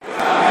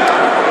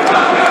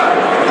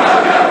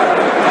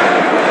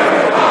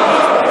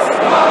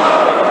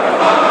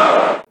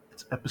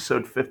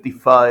episode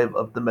 55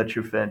 of the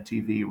Metro Fan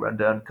TV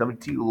Rundown, coming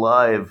to you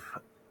live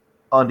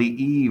on the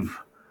eve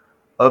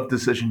of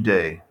Decision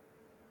Day.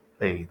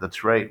 Hey,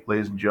 that's right,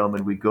 ladies and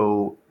gentlemen, we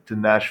go to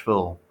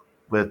Nashville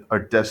with our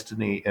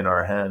destiny in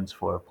our hands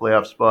for a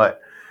playoff spot.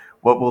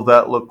 What will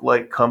that look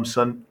like come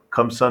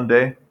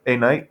Sunday,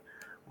 night?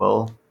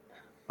 Well,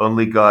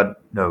 only God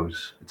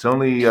knows. It's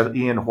only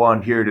Ian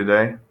Juan here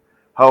today.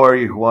 How are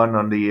you, Juan,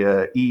 on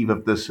the eve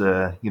of this,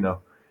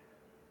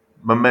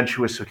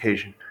 momentous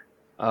occasion?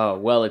 Oh,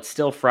 well, it's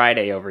still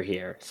Friday over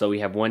here, so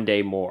we have one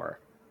day more.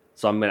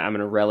 So I'm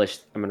gonna relish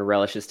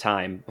this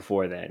time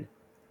before then.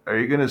 Are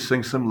you gonna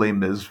sing some Les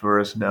Mis for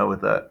us now with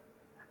that?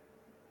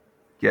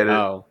 Get it?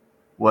 Oh,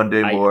 One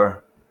day I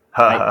more.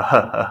 Ha I ha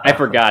ha I ha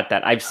forgot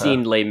that. I've ha.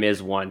 seen Les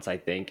Mis once, I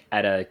think,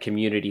 at a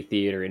community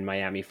theater in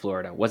Miami,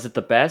 Florida. Was it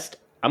the best?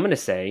 I'm gonna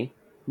say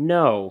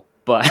no,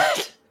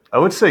 but I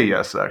would say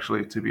yes,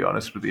 actually, to be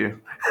honest with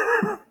you.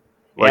 yeah, it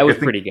Like, I was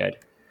think pretty good.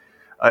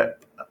 I,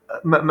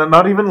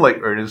 not even like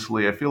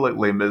earnestly. I feel like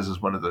Les Mis is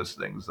one of those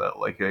things that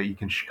you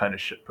can kind of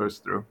shit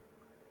post through.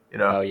 You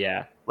know, Oh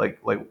yeah. like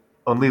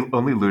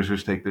only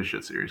losers take this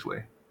shit seriously.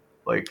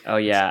 Like Oh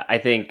it's yeah, I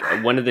think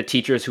one of the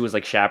teachers who was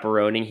like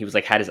chaperoning, he was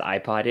like had his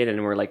iPod in,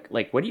 and we're like,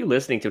 what are you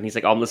listening to? And he's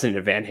like, oh, I'm listening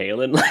to Van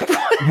Halen. Like,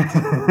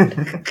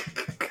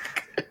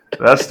 what?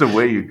 that's the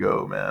way you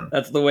go, man.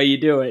 That's the way you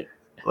do it.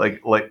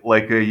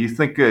 You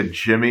think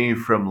Jimmy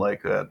from what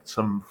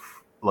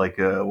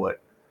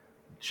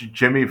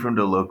Jimmy from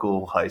the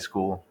local high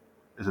school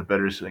is a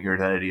better singer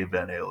than Eddie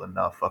Van Halen.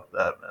 Nah, fuck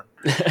that, man.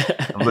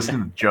 I'm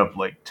listening to Jump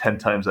like 10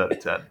 times out of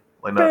 10.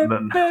 Like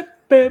not.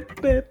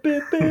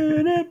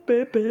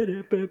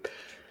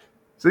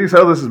 Seeing as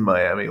how this is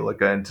Miami,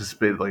 like I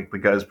anticipate like the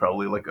guy's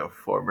probably like a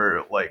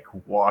former like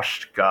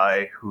washed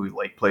guy who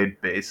like played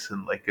bass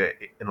in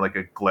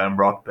a glam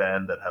rock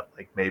band that had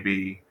like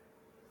maybe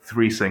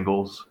three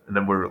singles and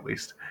then were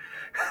released.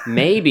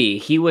 Maybe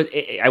he was.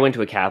 I went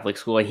to a Catholic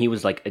school, and he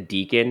was like a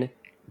deacon,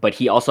 but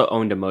he also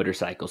owned a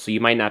motorcycle. So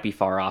you might not be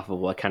far off of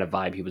what kind of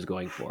vibe he was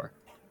going for.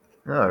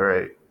 All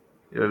right.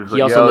 It was He like,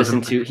 yeah, also I was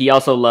listened in. to. He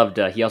also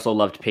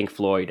loved Pink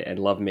Floyd and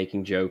loved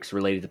making jokes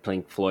related to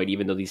Pink Floyd,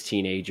 even though these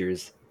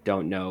teenagers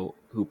don't know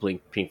who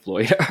Pink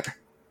Floyd are.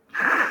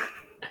 I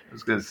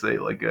was gonna say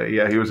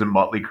yeah, he was in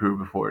Motley Crue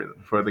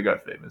before they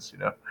got famous. You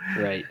know,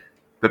 Right.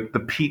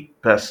 the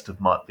Pete Best of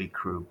Motley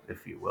Crue,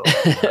 if you will.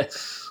 And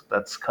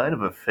that's kind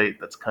of a fate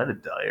that's kind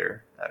of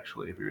dire,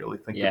 actually, if you really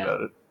think Yeah.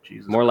 about it.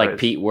 Jesus More like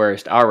Christ. Pete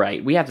Worst. All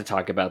right, we have to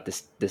talk about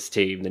this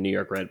team, the New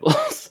York Red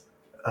Bulls.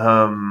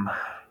 Um.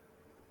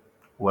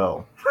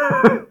 Well,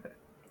 I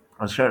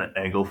was trying to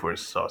angle for a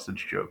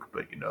sausage joke,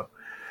 but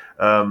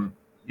um,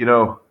 you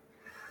know,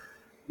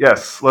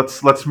 yes.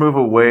 Let's move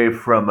away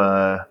from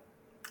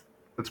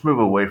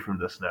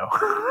this now.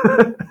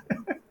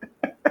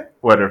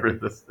 Whatever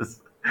this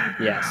is.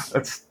 Yes.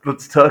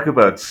 Let's talk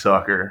about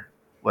soccer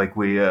like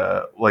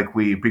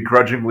we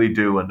begrudgingly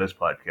do on this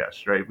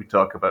podcast, right? We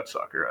talk about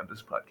soccer on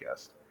this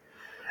podcast,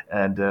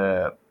 and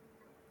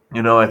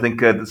I think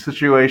the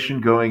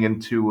situation going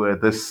into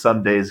this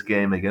Sunday's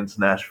game against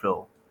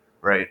Nashville,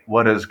 right?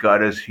 What has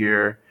got us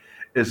here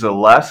is a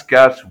last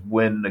gasp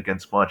win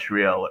against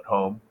Montreal at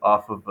home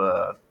off of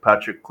a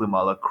Patrick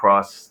Klimala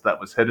cross that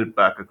was headed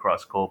back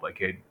across goal by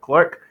Caden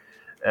Clark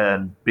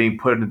and being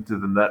put into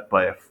the net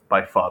by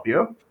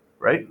Fabio,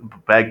 right?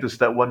 Bagged us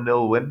that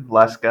 1-0 win,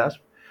 last gasp.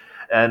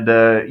 And,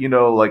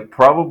 like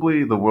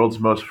probably the world's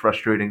most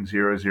frustrating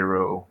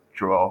 0-0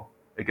 draw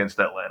against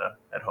Atlanta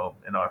at home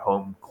in our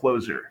home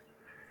closer,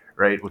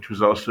 right? Which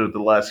was also the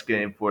last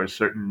game for a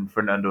certain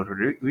Fernando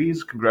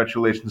Ruiz.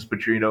 Congratulations,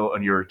 Pedrino,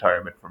 on your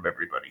retirement from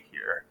everybody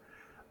here.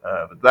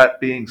 But that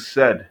being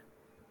said,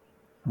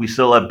 we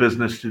still have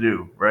business to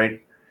do,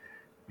 right?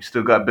 We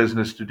still got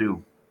business to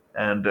do.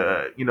 And,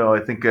 I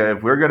think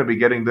if we're going to be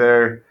getting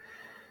there,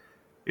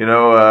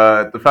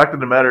 the fact of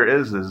the matter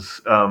is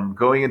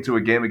going into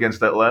a game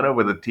against Atlanta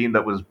with a team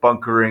that was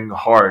bunkering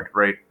hard,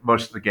 right,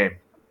 most of the game,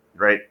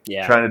 right,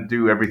 Yeah. trying to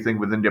do everything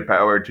within their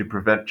power to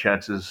prevent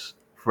chances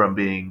from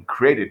being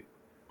created,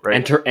 right,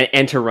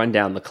 And to run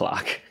down the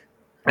clock.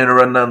 and to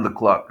run down the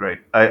clock, right.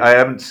 I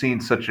haven't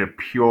seen such a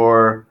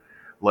pure,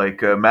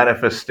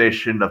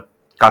 manifestation of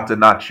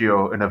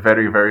Catenaccio in a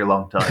very, very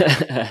long time,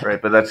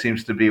 right. But that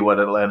seems to be what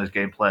Atlanta's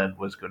game plan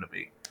was going to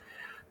be.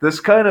 This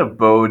kind of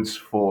bodes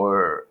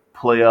for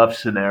playoff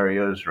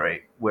scenarios,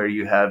 right, where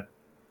you have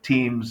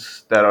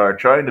teams that are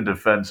trying to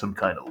defend some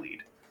kind of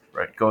lead,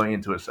 right, going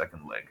into a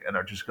second leg and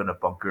are just going to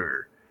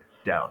bunker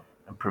down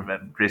and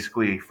prevent,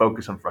 basically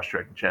focus on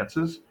frustrating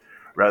chances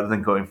rather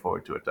than going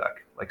forward to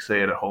attack, like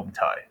say at a home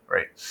tie,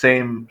 right?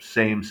 Same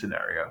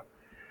scenario,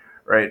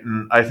 right?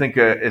 And I think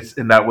it's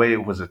in that way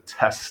it was a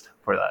test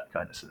for that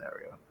kind of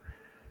scenario.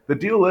 The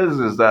deal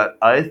is that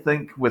I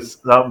think with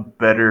some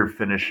better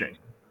finishing,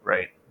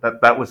 right,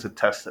 that was a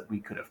test that we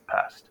could have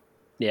passed,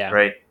 Yeah.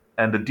 right?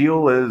 And the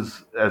deal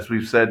is, as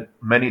we've said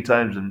many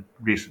times in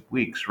recent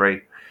weeks,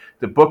 right,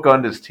 the book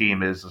on this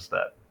team is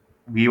that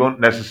we won't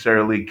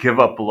necessarily give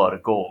up a lot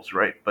of goals,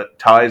 right? But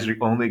ties are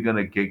only going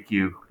to get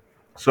you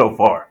so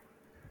far,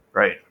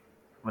 right?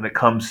 when it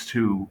comes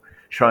to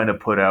trying to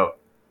put out,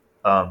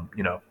 um,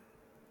 you know,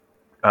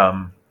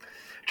 um,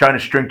 trying to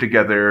string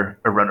together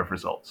a run of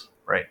results,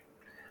 right?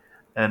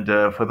 And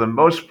for the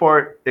most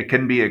part, it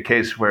can be a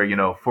case where,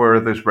 for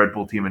this Red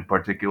Bull team in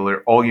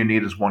particular, all you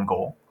need is one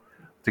goal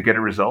to get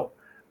a result.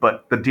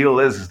 But the deal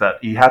is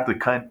that you have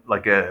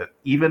to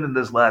even in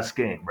this last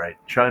game, right?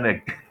 Trying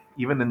to,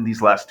 even in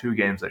these last two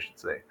games, I should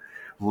say,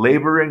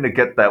 laboring to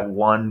get that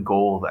one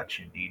goal that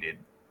you needed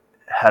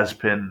has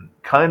been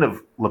kind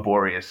of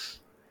laborious,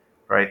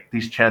 right?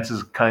 These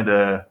chances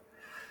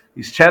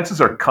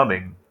are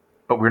coming,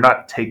 but we're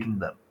not taking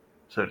them,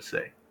 so to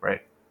say,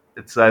 right?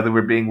 It's either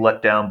we're being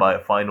let down by a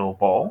final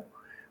ball,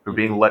 we're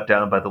being let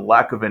down by the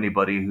lack of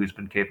anybody who's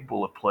been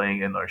capable of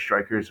playing in our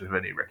strikers with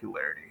any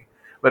regularity.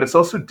 But it's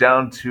also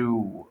down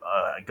to,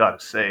 I gotta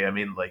say, I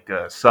mean, like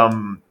a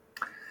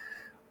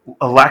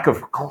lack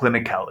of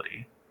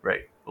clinicality,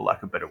 right? A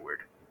lack of better word.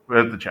 What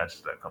are the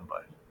chances that come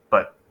by?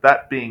 But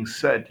that being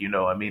said,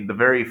 I mean, the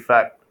very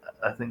fact,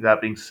 I think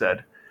that being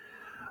said,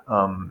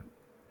 um,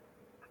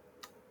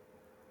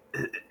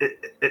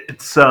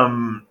 it's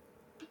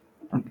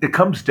it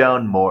comes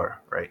down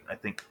more, right? I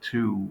think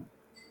to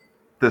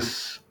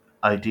this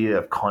idea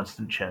of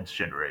constant chance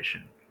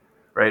generation,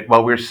 right?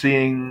 While we're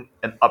seeing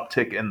an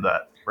uptick in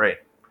that, right,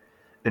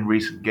 in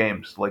recent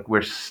games, like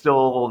we're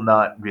still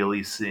not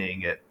really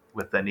seeing it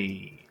with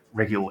any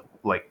regular,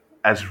 like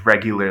as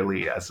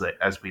regularly as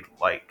we'd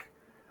like.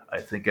 I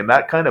think, and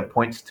that kind of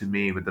points to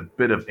me with a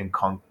bit of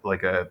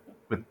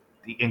with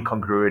the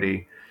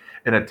incongruity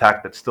in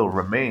attack that still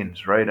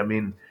remains, right? I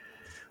mean,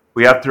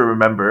 we have to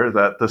remember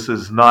that this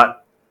is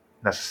not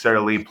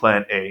necessarily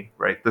Plan A,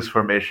 right? This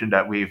formation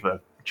that we've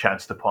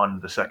chanced upon in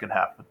the second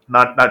half,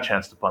 not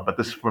chanced upon, but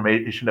this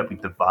formation that we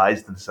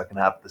devised in the second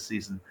half of the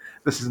season,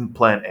 this isn't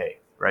Plan A,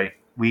 right?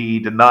 We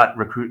did not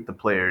recruit the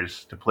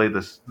players to play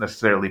the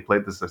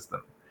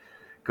system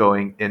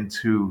going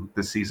into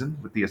the season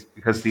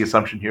because the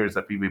assumption here is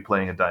that we be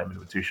playing a diamond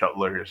with two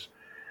shuttlers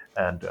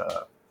and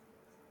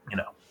you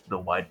know the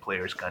wide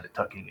players kind of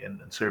tucking in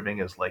and serving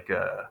as like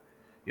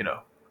you know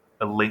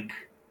a link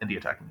in the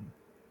attacking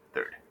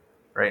third,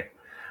 right?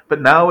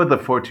 But now with the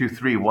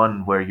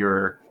 4-2-3-1, where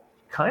you're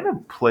kind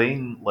of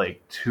playing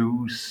like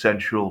two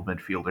central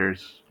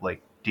midfielders,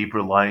 like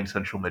deeper lying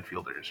central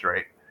midfielders,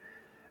 right?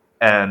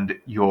 And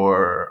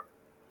you're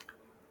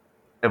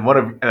and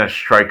a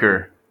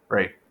striker,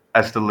 right,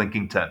 as the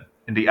linking 10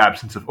 in the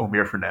absence of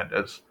Omir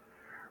Fernandez,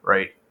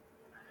 right?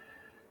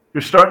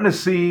 You're starting to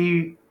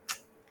see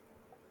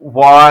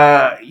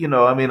why,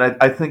 I mean,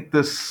 I think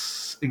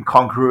this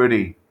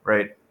incongruity,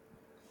 right?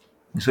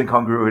 This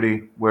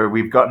incongruity where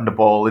we've gotten the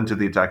ball into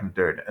the attacking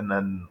third and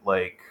then,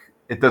 like,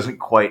 it doesn't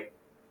quite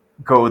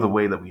go the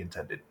way that we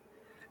intended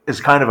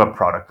is kind of a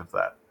product of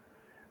that,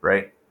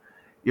 right?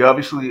 You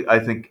obviously, I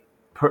think,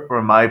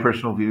 from my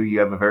personal view, you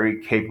have a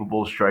very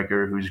capable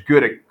striker who's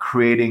good at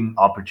creating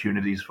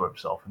opportunities for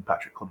himself in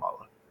Patrick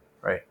Klimala,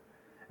 right?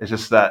 It's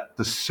just that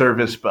the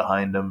service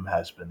behind him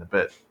has been a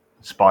bit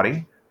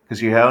spotty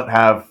because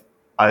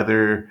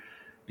either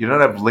you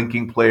don't have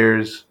linking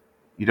players,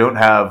 you don't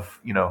have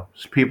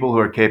people who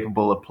are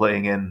capable of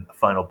playing in a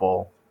final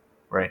ball,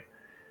 right?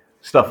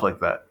 Stuff like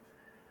that.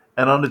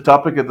 And on the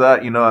topic of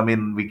that, I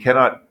mean, we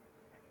cannot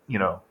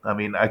I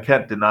mean, I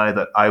can't deny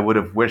that I would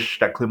have wished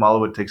that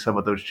Klimala would take some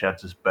of those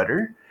chances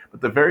better.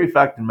 But the very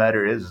fact of the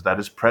matter is that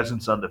his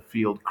presence on the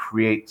field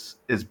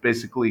is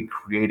basically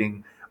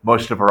creating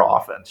most of our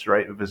offense,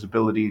 right? Of his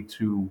ability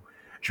to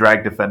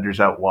drag defenders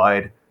out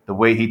wide, the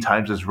way he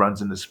times his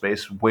runs into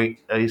space,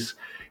 weight ice.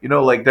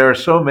 Like there are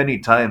so many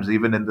times,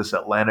 even in this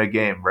Atlanta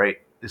game,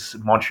 right? This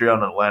Montreal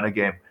and Atlanta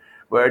game,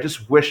 where I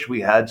just wish we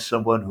had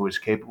someone who was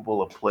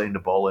capable of playing the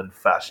ball in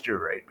faster,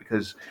 right?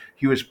 Because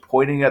he was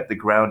pointing at the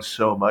ground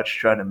so much,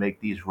 trying to make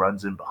these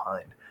runs in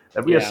behind.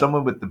 That we have Yeah.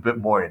 someone with a bit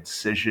more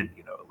incision,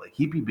 like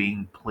he'd be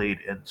being played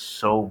in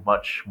so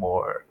much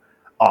more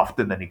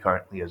often than he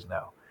currently is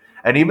now.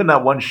 And even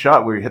that one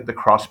shot where he hit the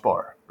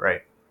crossbar,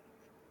 right?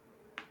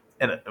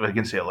 And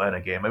against the Atlanta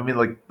game, I mean,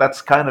 like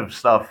that's kind of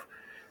stuff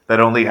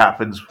that only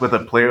happens with a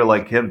player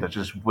like him that's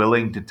just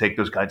willing to take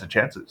those kinds of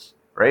chances,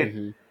 right?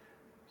 Hmm.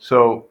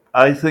 So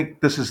I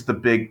think this is the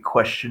big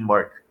question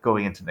mark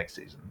going into next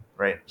season,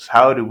 right? Is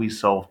how do we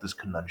solve this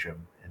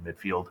conundrum in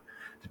midfield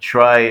to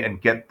try and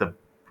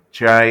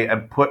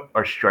put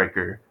our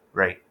striker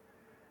right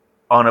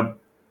on a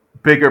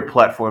bigger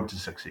platform to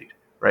succeed,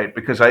 right?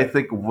 Because I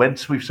think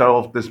once we've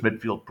solved this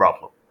midfield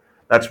problem,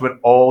 that's when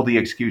all the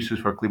excuses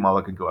for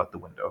Klimala can go out the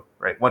window,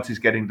 right? Once he's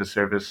getting the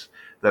service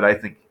that I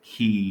think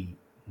he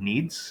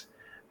needs,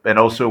 and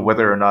also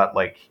whether or not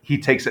like he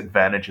takes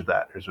advantage of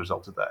that as a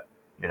result of that,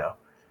 you know.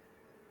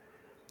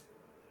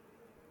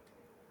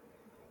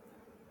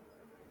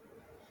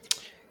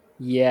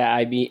 Yeah,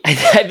 I mean, I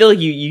feel like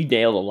you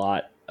nailed a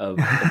lot of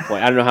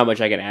point. I don't know how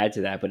much I can add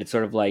to that, but it's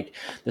sort of like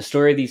the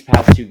story of these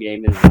past two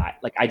games is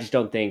I just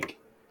don't think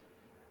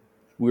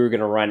we were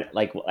gonna run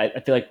like I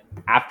feel like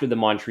after the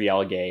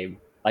Montreal game,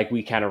 like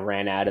we kind of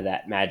ran out of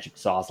that magic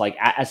sauce.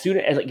 As soon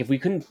as like if we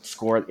couldn't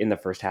score in the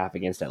first half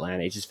against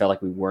Atlanta, it just felt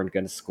like we weren't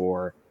gonna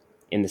score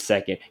in the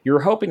second. You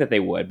were hoping that they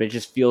would, but it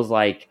just feels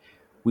like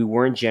we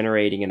weren't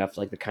generating enough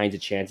like the kinds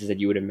of chances that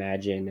you would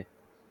imagine.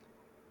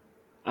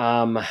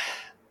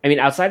 I mean,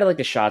 outside of like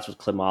the shots with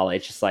Klimala,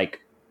 it's just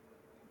like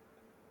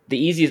the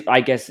easiest.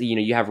 I guess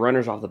you have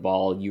runners off the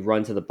ball, you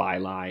run to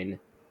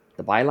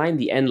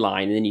the end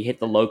line, and then you hit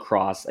the low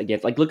cross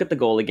against. Like, look at the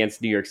goal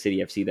against New York City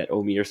FC that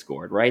Omir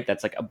scored. Right,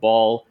 that's like a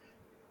ball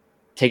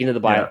taken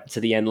to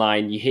the end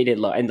line. You hit it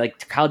low, and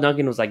like Kyle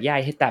Duncan was like, "Yeah,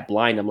 I hit that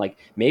blind." I'm like,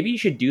 maybe you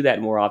should do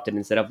that more often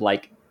instead of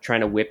like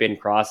trying to whip in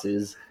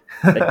crosses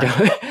that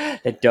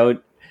don't that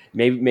don't.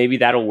 Maybe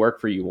that'll work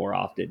for you more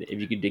often if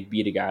you could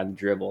beat a guy on the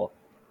dribble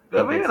I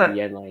and get mean, to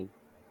the end line.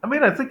 I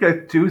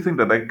do think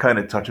that kind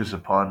of touches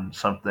upon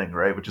something,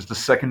 right? Which is the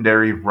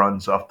secondary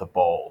runs off the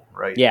ball,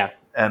 right? Yeah,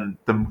 And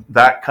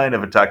that kind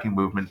of attacking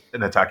movement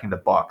and attacking the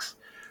box,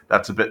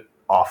 that's a bit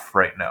off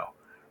right now,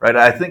 right?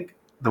 I think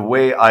the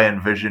way I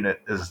envision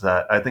it is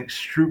that I think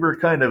Struber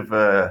kind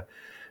of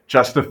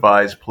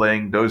justifies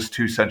playing those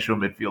two central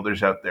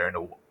midfielders out there,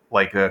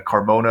 like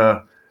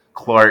Carmona,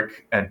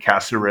 Clark, and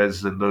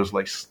Caceres in those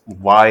like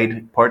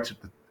wide parts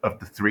of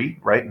the three,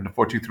 right? In the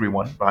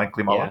 4-2-3-1 behind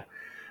Klimala, yeah,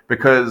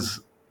 because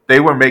they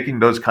were making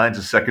those kinds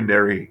of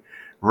secondary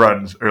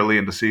runs early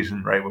in the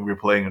season, right, when we were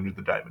playing under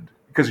the diamond.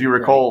 Because you right.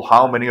 recall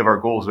how many of our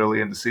goals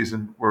early in the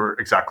season were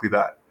exactly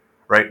that,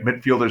 right?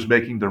 Midfielders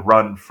making the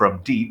run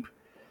from deep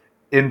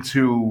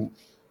into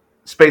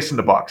space in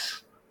the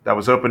box that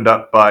was opened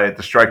up by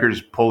the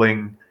strikers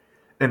pulling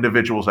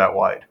individuals out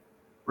wide,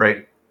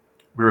 right?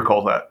 We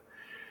recall that.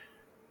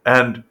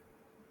 And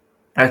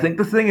I think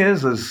the thing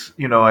is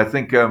I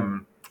think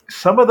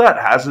some of that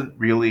hasn't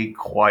really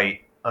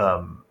quite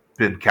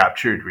been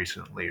captured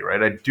recently,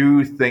 right? I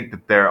do think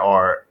that there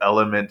are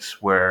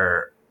elements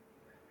where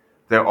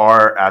there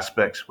are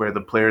aspects where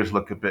the players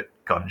look a bit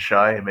gun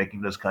shy in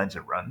making those kinds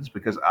of runs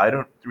because I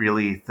don't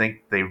really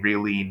think they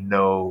really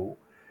know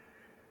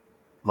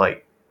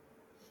like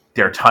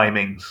their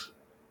timings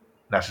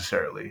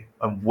necessarily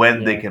on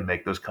when they Yeah, can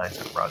make those kinds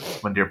of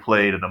runs when they're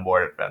played in a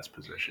more advanced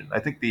position. I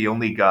think the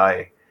only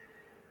guy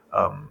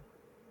um,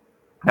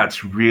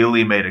 that's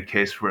really made a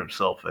case for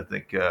himself, I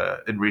think,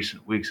 in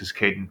recent weeks is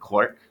Caden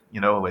Clark.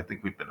 I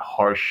think we've been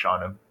harsh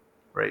on him,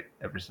 right,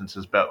 ever since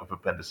his bout with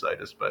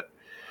appendicitis. But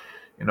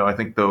I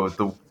think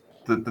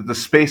the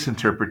space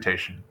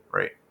interpretation,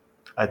 right?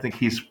 I think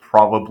he's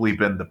probably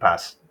been the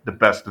best at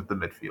the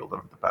midfield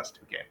over the past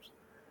two games.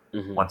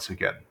 hmm, Once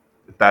again,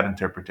 that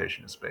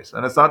interpretation of space,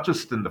 and it's not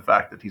just in the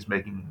fact that he's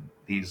making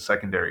these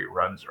secondary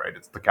runs, right?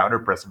 It's the counter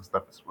pressing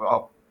stuff as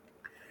well,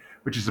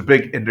 which is a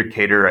big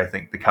indicator, I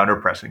think, the counter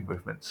pressing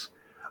movements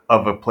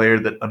of a player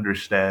that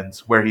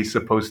understands where he's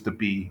supposed to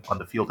be on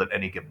the field at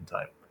any given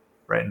time,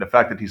 right? And the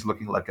fact that he's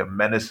looking like a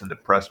menace in the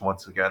press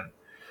once again,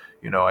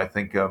 I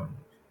think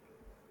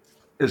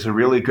is a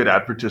really good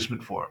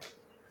advertisement for him.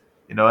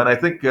 And I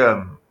think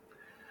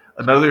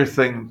another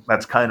thing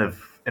that's kind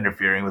of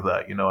interfering with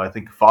that, I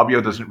think Fabio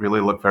doesn't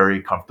really look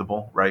very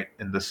comfortable, right,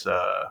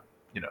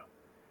 you know,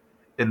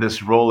 in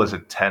this role as a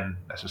 10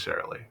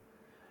 necessarily.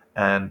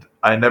 And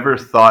I never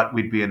thought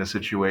we'd be in a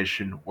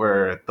situation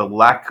where the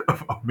lack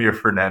of Amir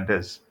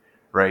Fernandez,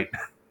 right,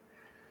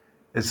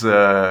 is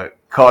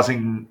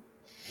causing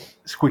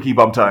squeaky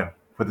bum time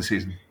for the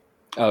season,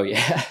 oh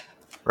yeah,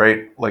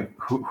 right? Like,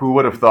 who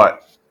would have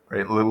thought,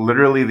 right?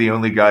 Literally the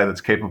only guy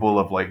that's capable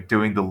of like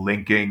doing the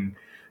linking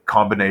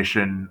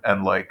combination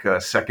and like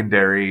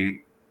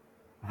secondary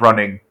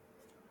running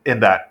in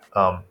that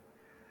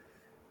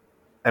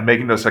and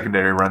making those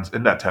secondary runs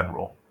in that 10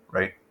 role,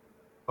 right?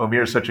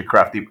 Omir is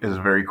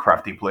a very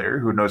crafty player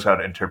who knows how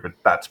to interpret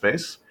that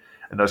space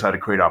and knows how to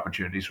create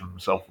opportunities for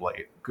himself,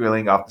 like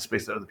grilling off the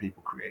space that other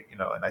people create.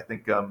 And I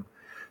think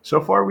so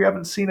far we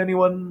haven't seen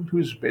anyone who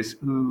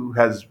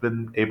has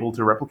been able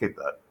to replicate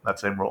that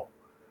same role,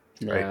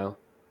 right? no,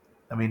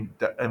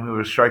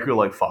 With a striker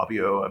like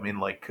Fabio, I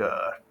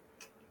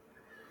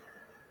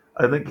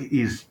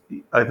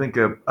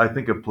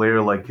think a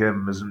player like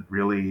him isn't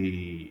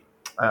really.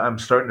 I'm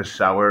starting to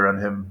sour on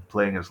him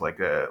playing as like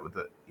a with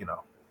a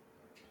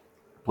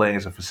playing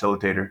as a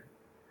facilitator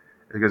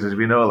because as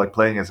we know, like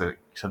playing as a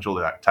central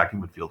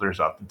attacking midfielder is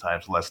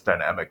oftentimes less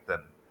dynamic than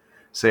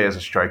say as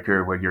a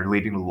striker where you're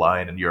leading the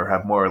line and you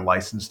have more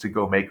license to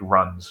go make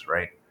runs,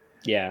 right,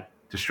 yeah,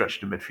 to stretch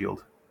the midfield.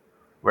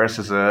 Whereas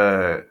as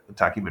a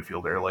attacking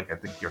midfielder, like I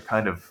think you're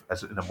kind of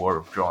as in a more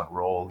withdrawn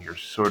role, you're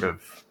sort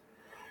of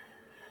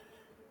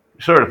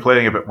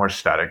playing a bit more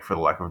static, for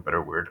the lack of a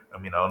better word.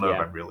 I don't know if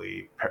yeah. I'm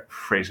really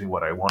phrasing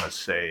what I want to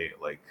say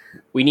like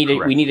We need to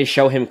correctly.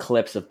 show him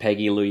clips of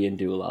Peggy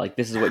Luyandula. Like,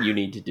 this is what you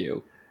need to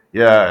do.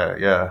 Yeah,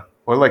 yeah,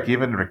 or like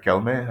even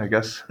Riquelme, I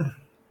guess.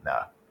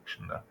 Nah,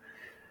 actually no.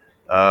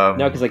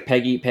 No, because Um, like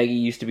Peggy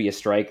used to be a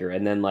striker,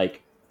 and then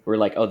like we're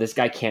like, oh, this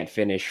guy can't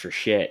finish for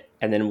shit,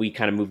 and then we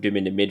kind of moved him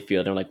into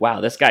midfield, and I'm like,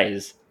 wow, this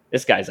guy's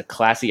a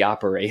classy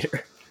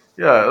operator.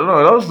 yeah,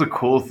 no, that was the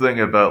cool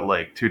thing about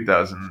like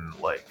 2000,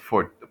 like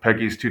for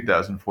Peggy's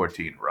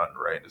 2014 run,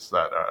 right? Is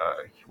that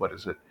what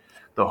is it?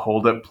 The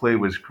hold up play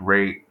was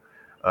great.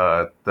 He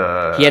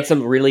The had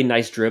some really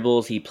nice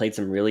dribbles. He played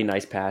some really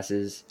nice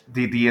passes.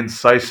 the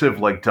incisive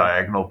like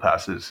diagonal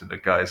passes and the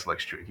guys like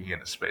streaking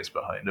into space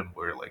behind him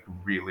were like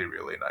really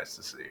really nice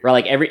to see. Right,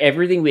 like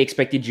everything we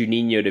expected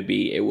Juninho to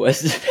be, it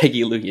was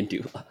Peggy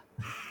Luyendula.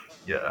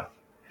 Yeah,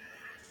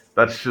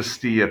 that's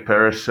just the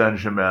Paris Saint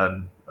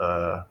Germain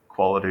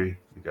quality,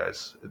 you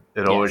guys.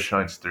 It always Yes,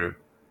 shines through.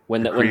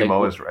 when The that when cream the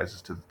always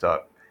rises to the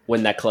top.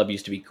 when that club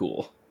used to be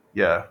cool.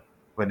 Yeah,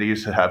 when they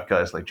used to have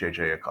guys like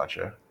JJ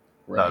Okocha.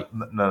 Right.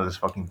 None of this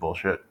fucking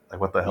bullshit.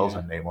 Like, what the hell's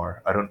a Yeah.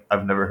 Neymar?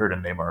 I've never heard of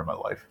Neymar in my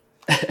life.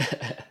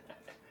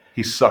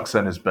 He sucks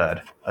and is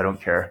bad. I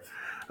don't care.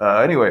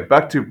 Anyway,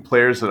 back to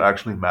players that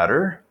actually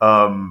matter.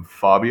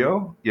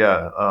 Fabio,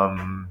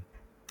 yeah.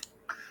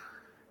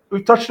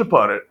 We've touched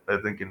upon it, I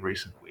think, in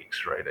recent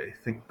weeks, right? I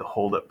think the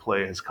hold-up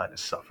play has kind of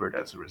suffered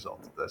as a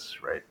result of this,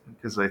 right?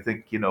 Because I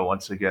think,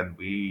 once again,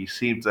 we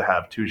seem to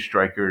have two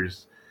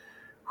strikers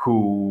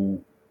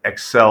who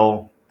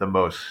excel the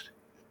most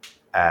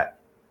at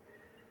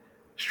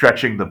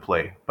stretching the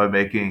play by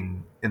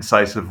making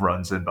incisive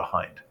runs in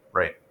behind,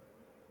 right?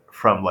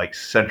 From like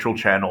central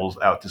channels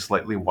out to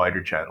slightly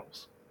wider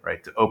channels,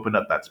 right? To open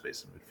up that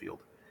space in midfield.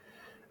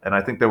 And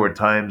I think there were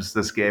times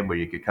this game where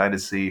you could kind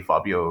of see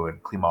Fabio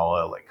and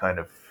Klimala like kind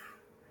of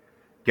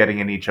getting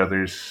in each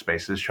other's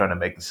spaces, trying to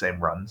make the same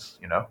runs,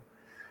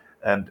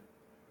 And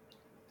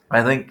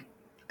I think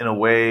in a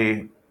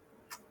way,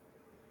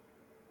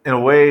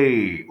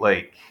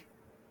 like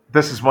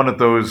this is one of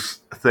those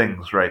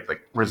things, right?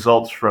 Like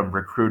results from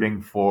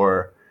recruiting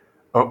for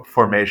a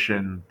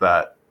formation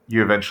that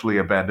you eventually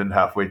abandoned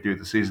halfway through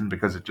the season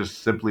because it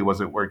just simply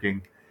wasn't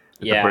working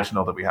with the Yeah.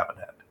 personnel that we haven't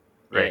had,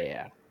 right?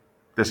 Yeah.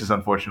 This is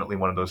unfortunately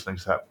one of those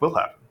things that will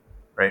happen,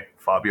 right?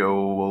 Fabio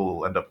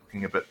will end up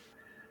looking a bit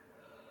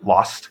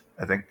lost,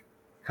 I think,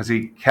 because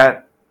he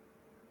can't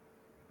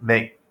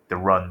make the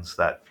runs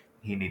that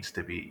he needs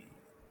to be,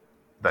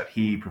 that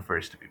he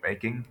prefers to be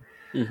making.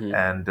 Hmm.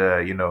 And,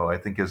 I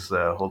think his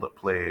hold-up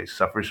play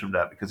suffers from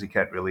that because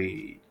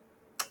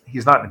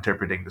he's not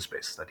interpreting the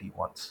space that he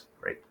wants,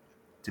 right,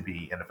 to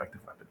be an effective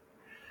weapon,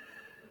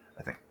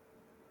 I think.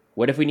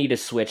 What if we need to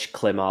switch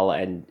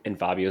Klimala and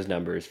Fabio's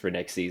numbers for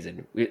next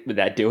season? Would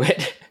that do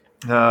it?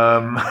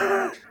 Um,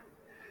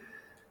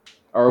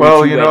 Or are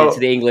well, we too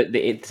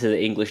wedded to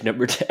the English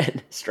number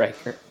 10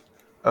 striker?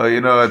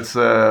 it's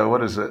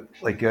what is it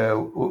like?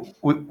 From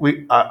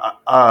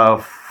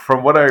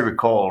what I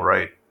recall,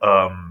 right?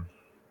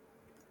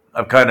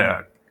 I've kind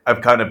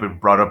of been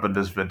brought up in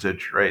this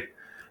vintage, right?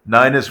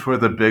 9 is for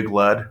the big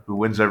lad who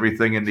wins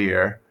everything in the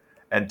air,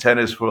 and 10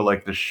 is for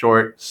like the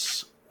short,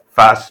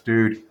 fast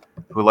dude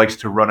who likes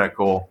to run at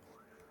goal,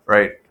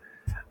 right?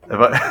 If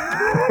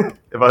I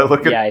if I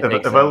look at Yeah, I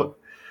think so.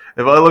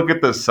 if I look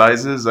at the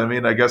sizes, I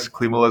mean, I guess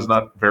Klimala is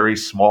not very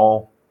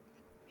small.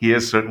 He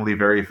is certainly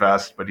very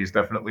fast, but he's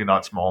definitely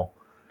not small.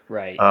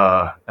 Right.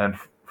 And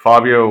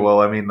Fabio,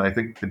 well, I mean, I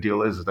think the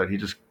deal is that he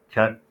just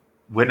can't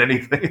win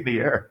anything in the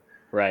air,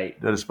 Right.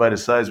 despite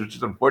his size, which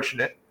is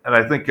unfortunate. And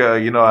I think,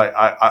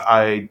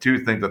 I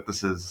do think that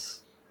this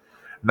is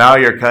now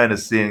you're kind of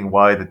seeing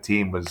why the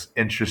team was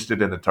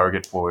interested in the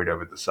target forward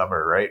over the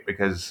summer, right?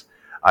 Because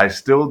I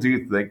still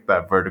do think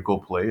that vertical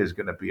play is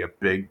going to be a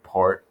big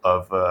part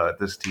of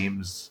this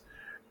team's,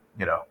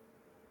 you know,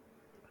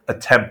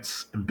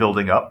 attempts in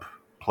building up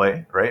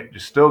play, right? You're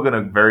still going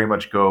to very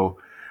much go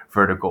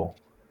vertical.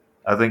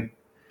 I think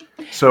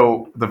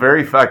so. The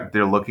very fact that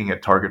they're looking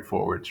at target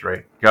forwards,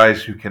 right?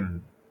 Guys who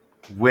can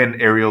win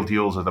aerial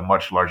deals at a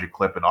much larger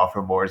clip and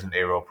offer more as an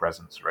aerial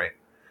presence, right?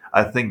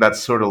 I think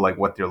that's sort of like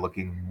what they're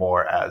looking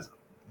more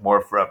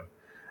from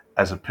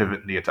as a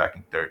pivot in the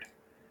attacking third.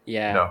 You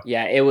Yeah. know,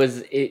 Yeah.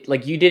 It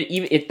like you did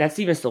even that's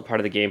even still part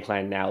of the game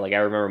plan now. Like I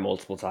remember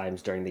multiple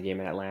times during the game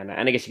in Atlanta,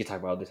 and I guess you could talk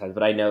about other times,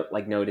 but I know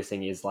like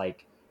noticing is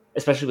like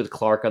especially with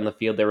Clark on the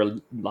field, there were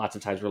lots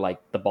of times where like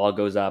the ball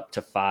goes up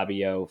to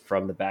Fabio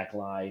from the back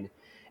line,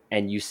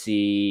 and you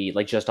see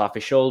like just off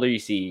his shoulder, you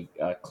see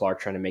Clark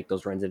trying to make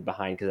those runs in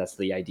behind because that's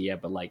the idea,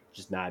 but like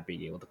just not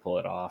being able to pull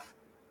it off.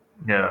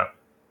 yeah.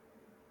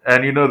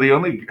 And the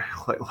only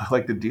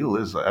like the deal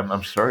is,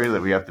 I'm sorry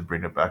that we have to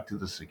bring it back to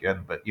this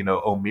again, but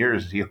Omir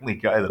is the only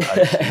guy that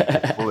I've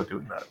seen capable of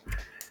doing that.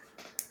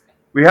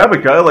 We have a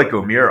guy like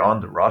Omir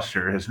on the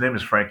roster. His name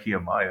is Frankie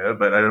Amaya,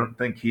 but I don't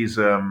think he's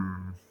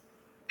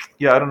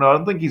yeah, I don't know. I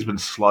don't think he's been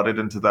slotted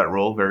into that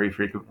role very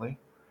frequently.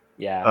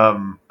 Yeah.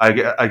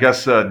 I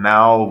guess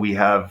now we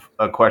have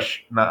a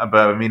question, but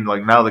I mean,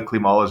 like now that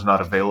Klimala is not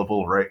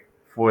available, right,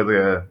 for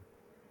the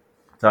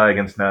tie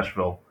against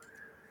Nashville.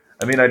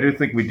 I mean, I do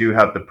think we do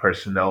have the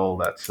personnel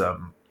that's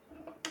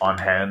on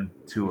hand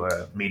to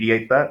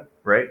mediate that,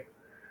 right?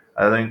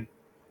 I think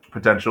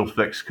potential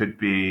fix could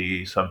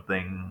be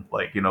something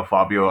like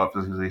Fabio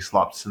obviously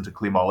slops into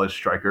Klimala's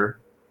striker.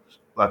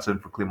 That's in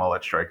for Klimala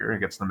at striker and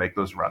gets to make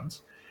those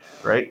runs,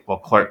 right? While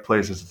Clark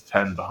plays as a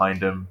 10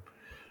 behind him.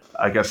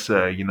 I guess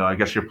I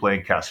guess you're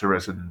playing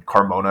Caceres and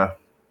Carmona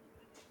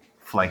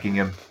flanking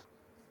him.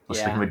 Let's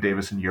stick him Yeah. with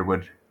Davis and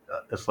Yearwood.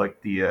 It's like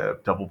the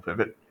double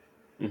pivot.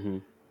 Hmm.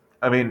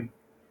 I mean,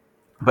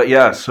 but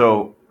yeah.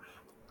 So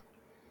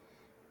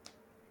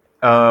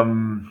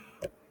Um,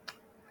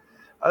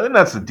 I think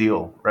that's the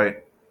deal,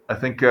 right? I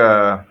think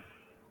I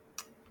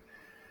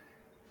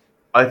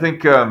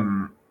think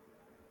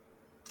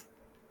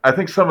I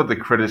think some of the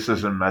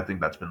criticism I think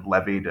that's been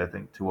levied, I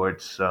think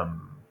towards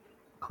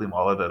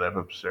Klimala that I've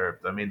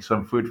observed. I mean,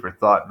 some food for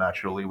thought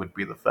naturally would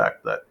be the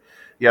fact that,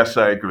 yes,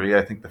 I agree.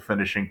 I think the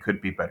finishing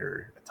could be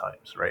better at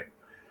times, right?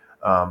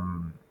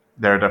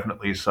 There are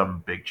definitely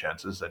some big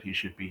chances that he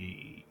should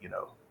be,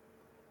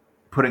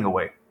 putting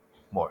away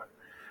more.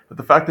 But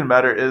the fact of the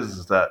matter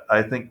is that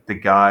I think the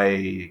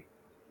guy's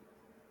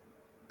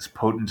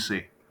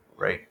potency,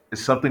 right,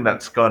 is something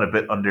that's gone a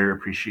bit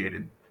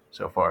underappreciated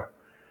so far,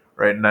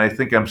 right? And I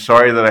think I'm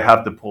sorry that I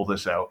have to pull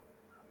this out,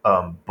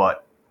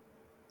 but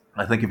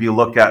I think if you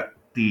look at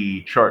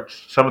the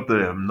charts, some of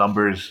the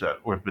numbers that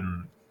have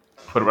been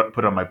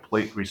put on my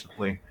plate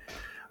recently,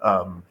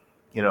 um,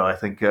 I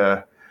think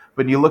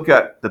when you look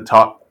at the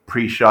top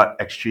pre-shot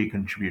XG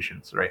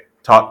contributions, right,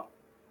 top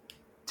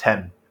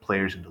 10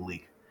 players in the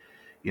league,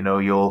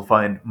 you'll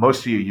find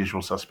most of your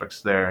usual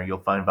suspects there. You'll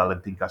find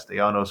Valentin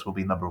Castellanos will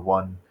be number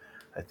one.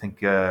 I think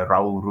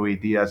Raul Rui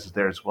Diaz is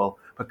there as well.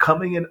 But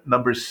coming in at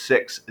number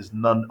 6 is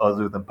none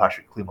other than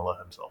Patrick Klimala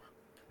himself,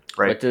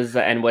 right? What does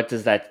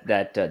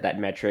that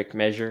metric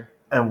measure?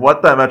 And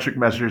what that metric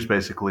measures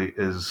basically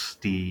is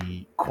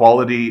the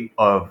quality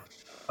of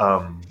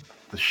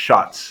the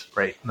shots,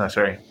 right? No,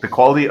 sorry, the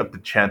quality of the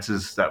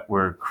chances that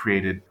were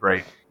created,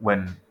 right,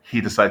 when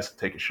he decides to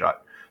take a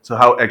shot. So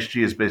how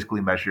XG is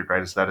basically measured,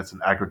 right, is that it's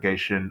an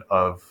aggregation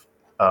of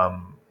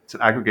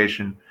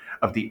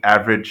the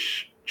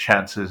average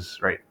chances,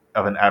 right,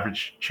 of an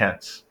average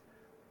chance,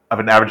 of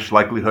an average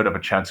likelihood of a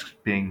chance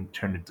being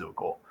turned into a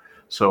goal.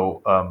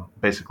 So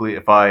basically,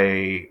 if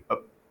I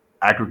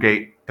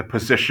aggregate the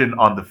position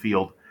on the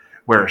field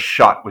where a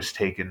shot was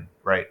taken,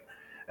 right,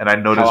 and I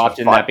How noticed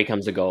often that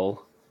becomes a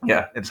goal?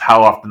 yeah, it's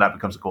how often that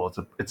becomes a goal.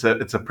 It's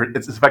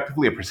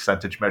effectively a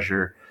percentage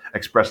measure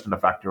expressed in a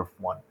factor of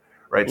one,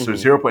 right? So Hmm.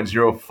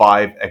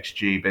 0.05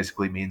 xg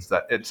basically means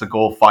that it's a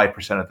goal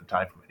 5% of the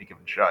time from any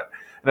given shot.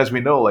 And as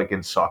we know, like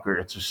in soccer,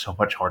 it's just so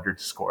much harder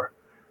to score,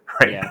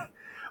 right? Yeah.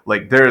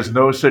 Like there is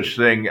no such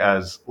thing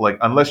as like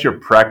unless you're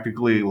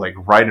practically like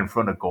right in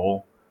front of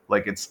goal,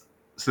 like it's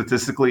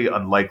statistically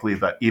unlikely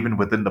that even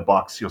within the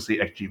box you'll see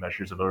xg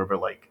measures of over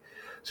like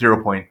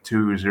 0.2,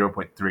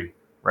 0.3,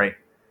 right?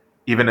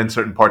 Even in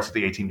certain parts of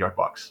the 18-yard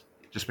box,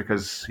 just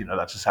because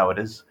that's just how it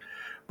is.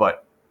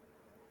 But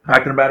the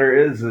fact of the matter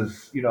is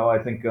I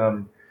think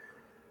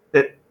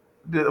it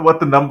what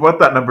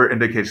that number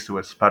indicates to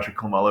us, Patrick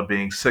Klimala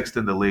being sixth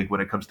in the league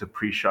when it comes to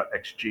pre-shot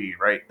xG,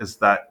 right, is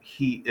that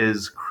he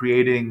is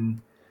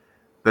creating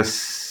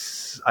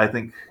this. I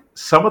think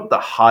some of the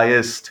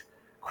highest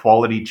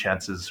quality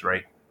chances,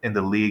 right, in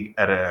the league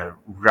at a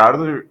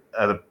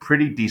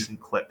pretty decent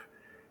clip,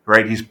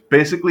 right? He's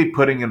basically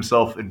putting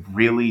himself in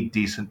really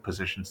decent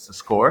positions to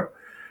score,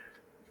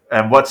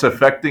 and what's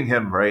affecting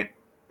him, right,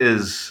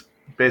 is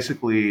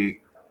basically,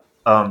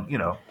 um, you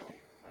know,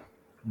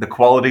 the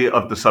quality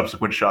of the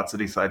subsequent shots that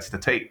he decides to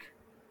take,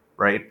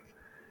 right?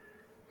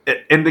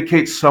 It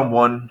indicates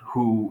someone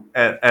who,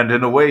 and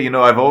in a way,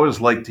 I've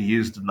always liked to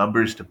use the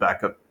numbers to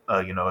back up,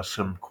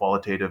 some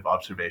qualitative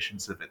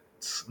observations if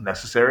it's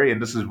necessary. And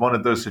this is one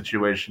of those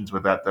situations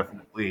where that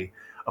definitely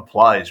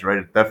applies, right?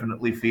 It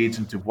definitely feeds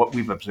into what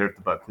we've observed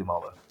about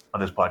Klimala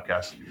on this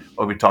podcast,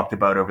 what we talked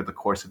about over the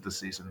course of the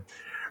season,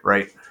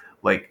 right?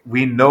 Like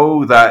we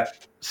know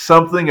that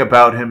something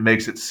about him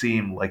makes it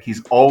seem like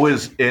he's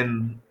always,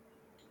 in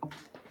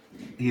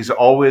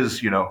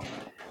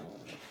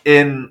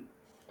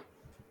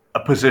a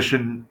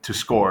position to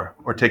score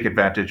or take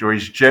advantage, or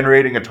he's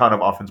generating a ton of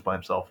offense by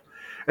himself.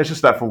 It's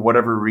just that for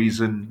whatever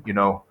reason,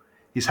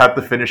 he's had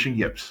the finishing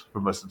yips for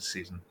most of the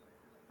season,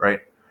 right?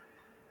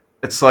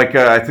 It's like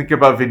I think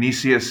about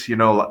Vinicius,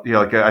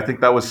 like I think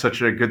that was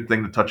such a good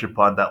thing to touch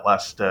upon that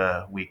last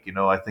week.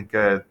 I think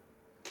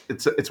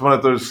it's one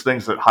of those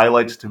things that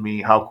highlights to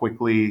me how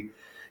quickly,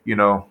 you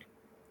know,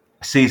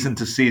 season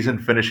to season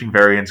finishing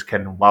variance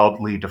can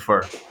wildly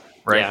differ,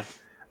 right? Yeah.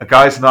 A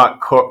guy's not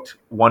cooked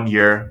one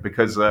year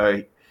because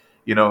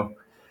you know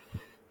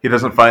he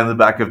doesn't find the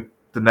back of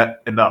the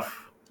net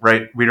enough,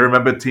 right? We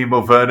remember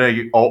Timo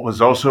Werner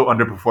was also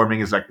underperforming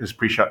his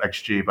pre-shot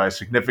xG by a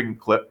significant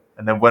clip,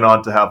 and then went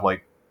on to have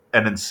like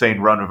an insane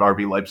run of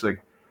RB Leipzig,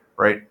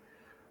 right?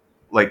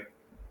 Like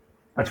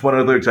that's one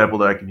other example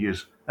that I can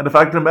use. And the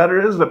fact of the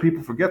matter is that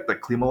people forget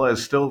that Klimala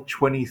is still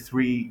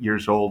 23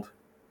 years old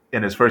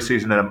in his first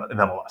season in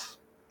MLS,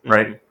 Hmm.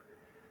 right?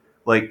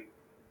 Like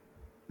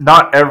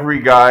not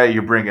every guy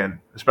you bring in,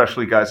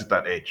 especially guys at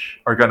that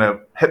age, are gonna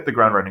hit the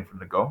ground running from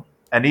the go.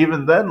 And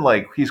even then,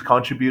 like he's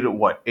contributed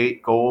what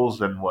 8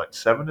 goals and what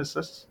 7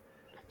 assists,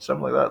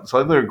 something like that. It's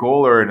either a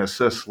goal or an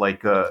assist.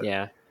 Like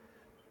Yeah.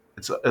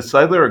 it's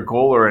either a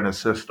goal or an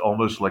assist,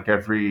 almost like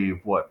every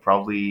what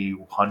probably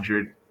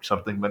 100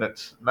 something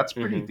minutes. And that's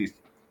pretty Hmm.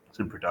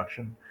 decent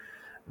production.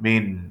 I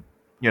mean,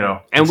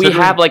 And we have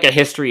considering like a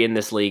history in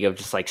this league of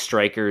just like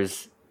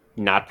strikers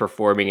not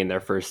performing in their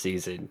first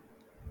season.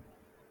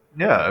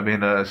 Yeah, I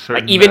mean, Like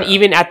certain.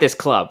 even at this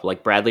club,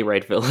 like Bradley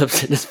Wright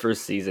Phillips in his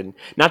first season.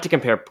 Not to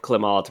compare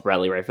Klimala to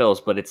Bradley Wright Phillips,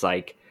 but it's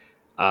like,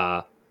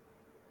 uh,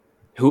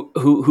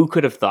 who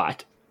could have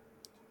thought?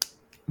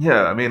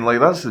 Yeah, I mean, like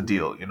that's the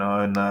deal,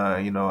 and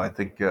I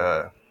think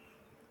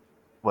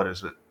what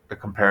is it? The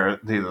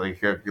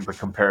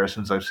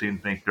comparisons I've seen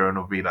being thrown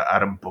would be to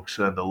Adam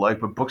Buxa and the like,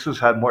 but Buxa's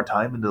had more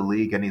time in the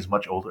league and he's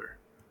much older.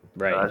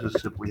 Right. That's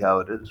just simply how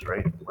it is,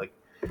 right? Like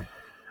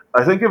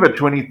I think of a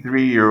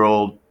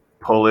 23-year-old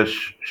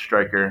Polish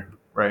striker,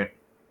 right?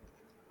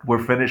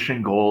 We're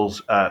finishing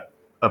goals at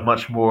a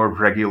much more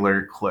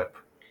regular clip.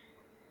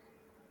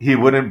 He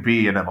wouldn't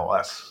be in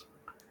MLS.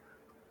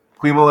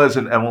 Klimala is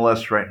in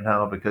MLS right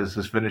now because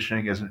his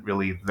finishing isn't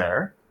really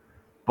there.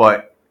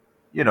 But,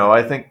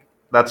 I think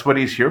that's what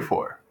he's here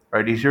for,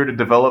 right? He's here to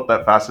develop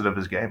that facet of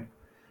his game.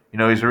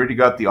 He's already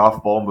got the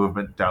off ball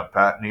movement down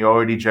pat, and he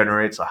already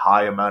generates a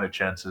high amount of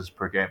chances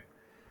per game.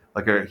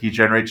 He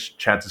generates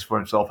chances for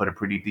himself at a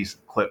pretty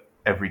decent clip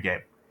every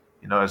game.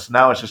 It's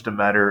just a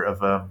matter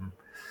of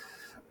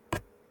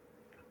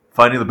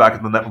finding the back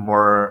of the net with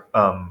more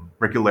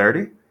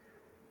regularity.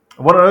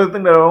 One other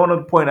thing that I want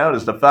to point out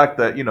is the fact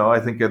that I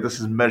think this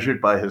is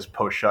measured by his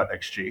post shot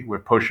xG, where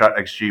post shot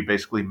xG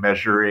basically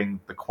measuring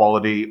the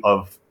quality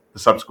of the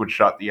subsequent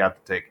shot that you have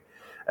to take.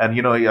 And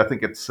I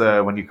think it's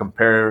when you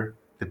compare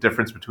the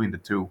difference between the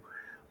two,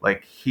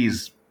 like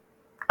he's,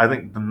 I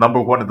think, the number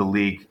one in the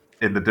league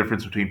in the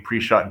difference between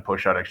pre-shot and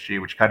post-shot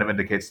xG, which kind of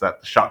indicates that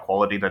the shot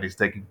quality that he's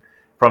taking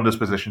from those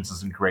positions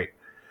isn't great.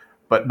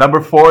 But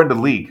number 4 in the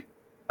league,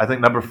 I think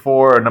number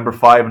 4 or number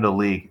 5 in the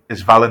league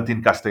is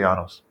Valentin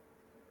Castellanos,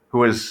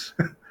 who is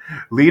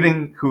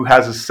who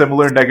has a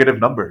similar negative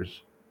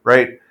numbers,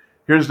 right?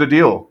 Here's the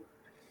deal.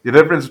 The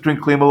difference between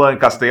Klimala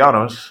and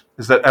Castellanos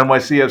is that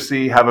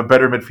NYCFC have a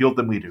better midfield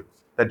than we do,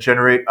 that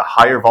generate a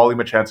higher volume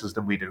of chances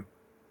than we do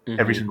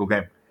every single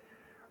game.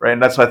 Right,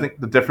 and that's I think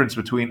the difference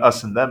between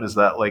us and them is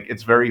that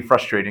it's very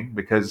frustrating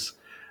because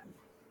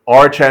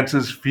our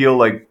chances feel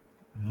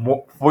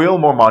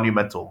more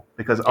monumental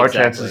because our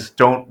chances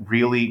don't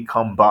really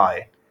come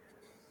by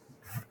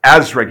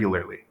as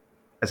regularly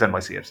as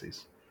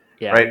NYCFC's.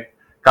 Yeah. Right,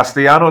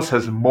 Castellanos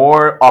has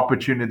more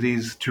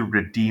opportunities to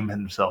redeem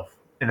himself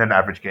in an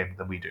average game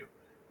than we do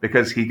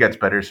because he gets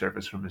better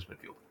service from his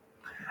midfield,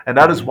 and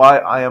that is why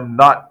I am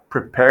not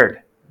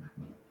prepared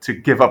to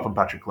give up on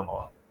Patrick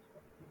Klimala.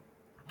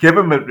 Give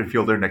him a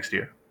midfielder next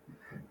year.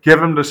 Give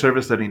him the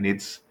service that he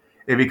needs.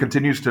 If he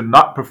continues to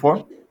not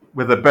perform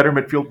with a better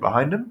midfield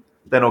behind him,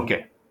 then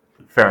okay,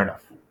 fair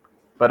enough.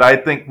 But I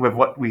think with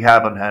what we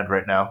have on hand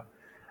right now,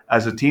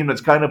 as a team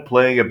that's kind of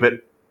playing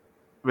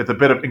with a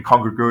bit of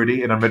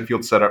incongruity in our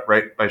midfield setup,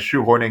 right, by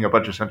shoehorning a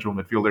bunch of central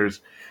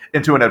midfielders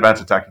into an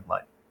advanced attacking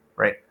line,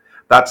 right,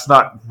 that's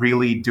not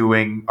really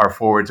doing our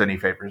forwards any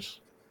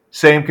favors.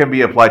 Same can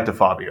be applied to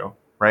Fabio,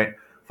 right?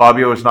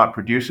 Fabio is not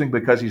producing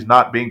because he's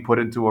not being put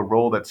into a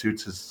role that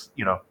suits his,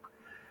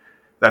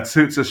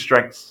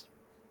 strengths.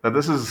 But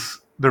this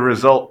is the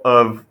result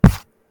of,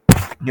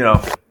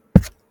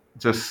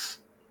 just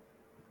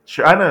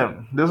trying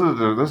to. This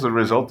is a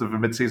result of a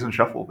mid-season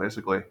shuffle,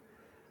 basically.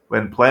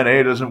 When Plan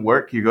A doesn't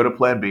work, you go to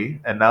Plan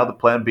B, and now the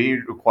Plan B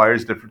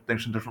requires different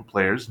things from different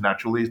players.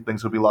 Naturally,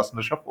 things will be lost in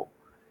the shuffle.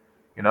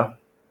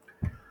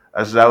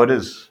 That's how it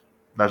is.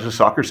 That's just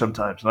soccer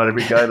sometimes. Not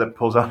every guy that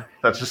pulls out.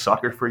 That's just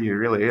soccer for you,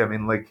 really. I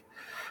mean,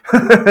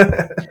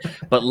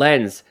 But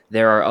Lens,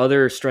 there are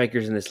other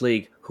strikers in this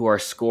league who are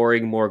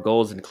scoring more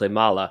goals than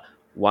Klimala.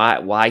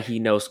 Why he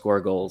no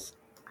score goals?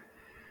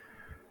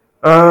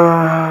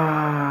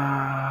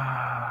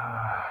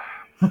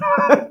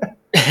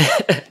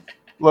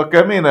 Look,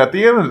 I mean, at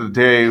the end of the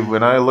day,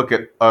 when I look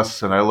at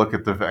us and I look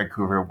at the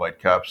Vancouver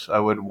Whitecaps, I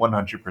would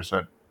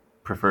 100%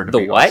 prefer to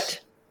be what? Us.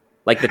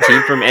 Like the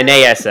team from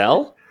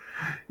NASL?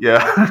 Yeah.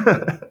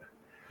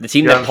 The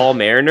team that Paul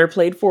Mariner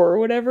played for or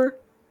whatever?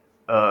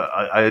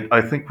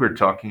 I think we're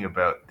talking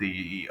about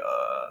the,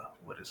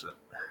 what is it?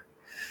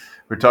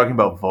 We're talking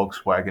about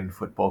Volkswagen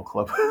Football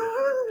Club.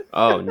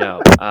 Oh,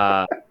 no.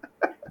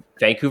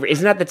 Vancouver.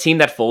 Isn't that the team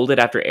that folded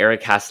after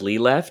Eric Hasley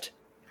left?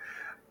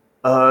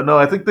 No,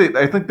 I think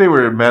they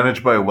were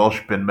managed by a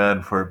Welsh bin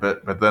man for a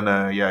bit, but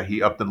then,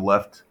 he upped and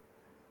left.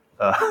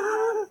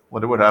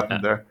 Wonder what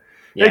happened there.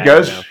 Yeah, hey,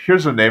 guys,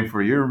 here's a name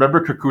for you.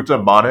 Remember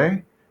Kakuta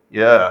Mane?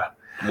 Yeah.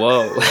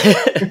 Whoa.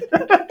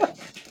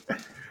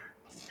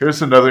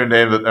 Here's another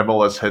name that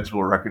MLS heads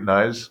will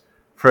recognize.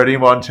 Freddie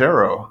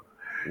Montero.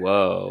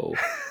 Whoa.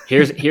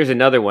 Here's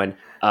another one.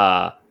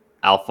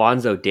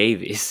 Alphonso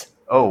Davies.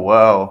 Oh,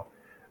 wow.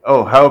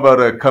 Oh, how about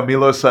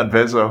Camilo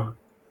Sanvezo?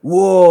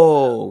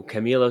 Whoa,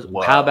 Camilo.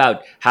 Wow.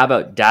 How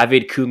about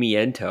David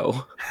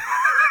Cumiento?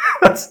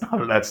 That's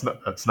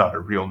not a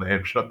real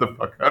name. Shut the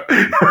fuck up. He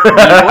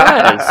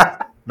was.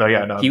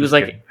 No. He was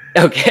like, kidding.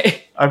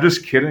 Okay. I'm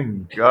just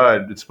kidding.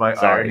 God, it's my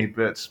irony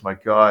bits. My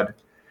God.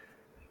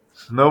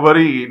 Does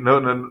nobody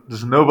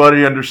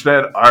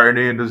understand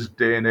irony in this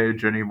day and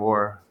age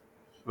anymore?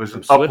 It was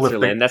an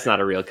Switzerland. That's not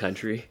a real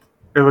country.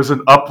 It was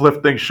an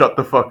uplifting. Shut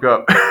the fuck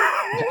up.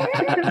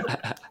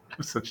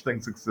 such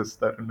things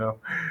exist. I don't know.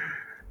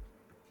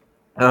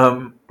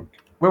 Um,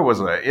 where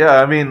was I?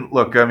 Yeah, I mean,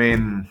 look, I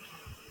mean,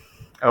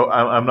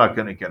 I'm not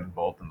going to get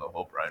involved in the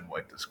whole Brian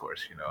White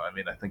discourse. I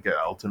mean, I think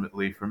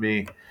ultimately for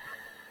me,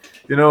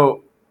 you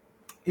know,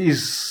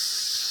 he's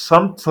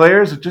some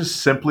players are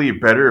just simply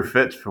better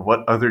fit for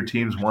what other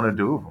teams want to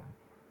do with them.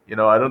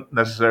 I don't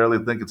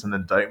necessarily think it's an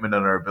indictment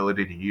on our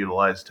ability to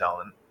utilize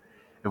talent.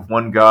 If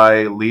one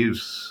guy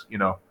leaves,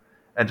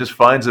 and just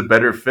finds a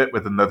better fit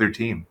with another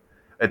team,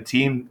 a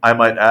team I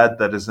might add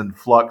that is in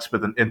flux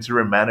with an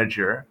interim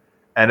manager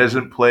and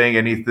isn't playing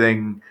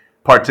anything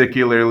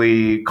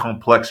particularly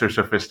complex or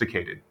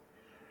sophisticated,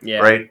 Yeah.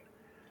 right?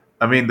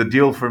 I mean, the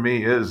deal for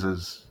me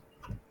is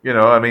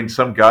I mean,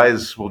 some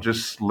guys will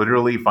just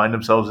literally find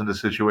themselves in a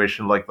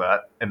situation like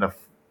that in a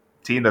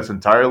team that's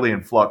entirely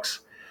in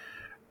flux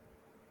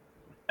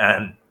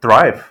and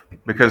thrive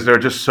because there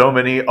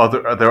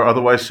are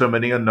otherwise so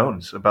many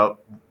unknowns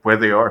about where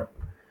they are.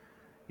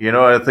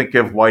 I think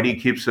if Whitey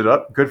keeps it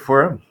up, good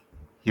for him.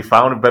 He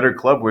found a better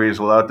club where he's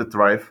allowed to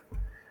thrive.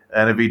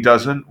 And if he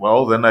doesn't,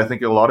 well, then I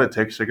think a lot of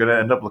ticks are going to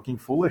end up looking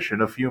foolish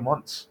in a few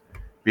months.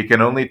 We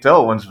can only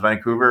tell once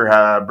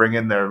Vancouver bring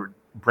in their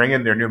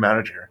new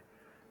manager.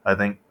 I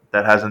think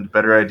that has a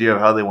better idea of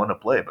how they want to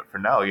play. But for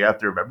now, you have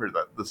to remember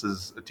that this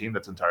is a team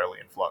that's entirely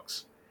in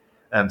flux,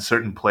 and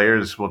certain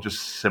players will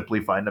just simply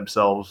find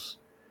themselves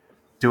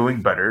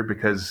doing better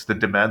because the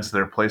demands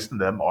that are placed on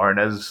them aren't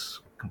as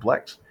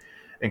complex.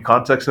 In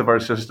context of our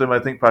system, I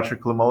think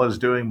Patrick Lamela is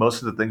doing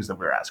most of the things that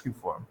we're asking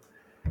for him.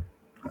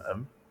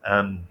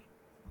 And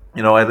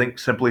I think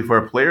simply for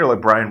a player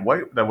like Brian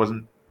White that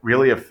wasn't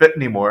really a fit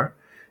anymore,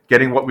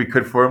 getting what we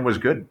could for him was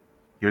good.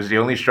 He was the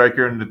only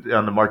striker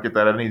on the market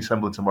that had any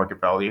semblance of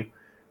market value.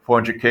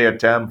 400K at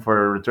TAM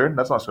for a return,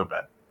 that's not so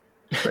bad.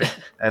 Right?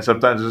 And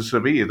sometimes this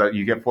will be that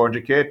you get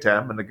 400K at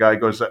TAM and the guy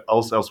goes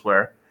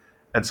elsewhere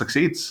and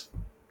succeeds.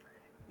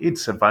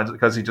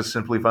 Because he just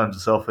simply finds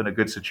himself in a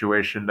good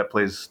situation that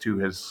plays to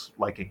his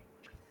liking.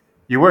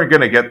 You weren't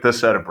going to get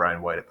this out of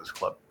Brian White at this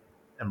club.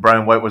 And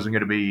Brian White wasn't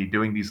going to be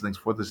doing these things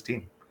for this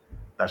team.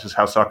 That's just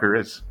how soccer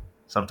is.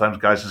 Sometimes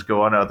guys just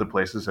go on to other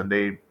places and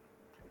they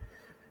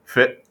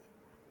fit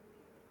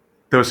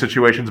those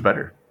situations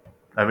better.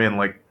 I mean,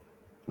 like,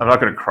 I'm not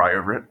going to cry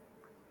over it.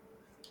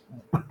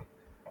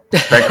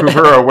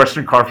 Vancouver are a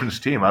Western Conference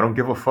team. I don't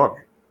give a fuck.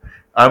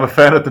 I'm a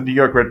fan of the New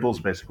York Red Bulls,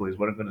 basically, is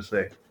what I'm going to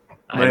say.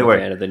 I'm a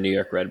fan of the New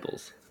York Red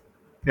Bulls.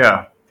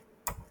 Yeah.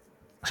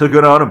 So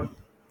good on him.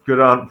 Good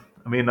on.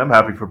 I mean, I'm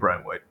happy for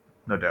Brian White,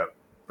 no doubt.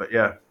 But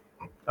yeah.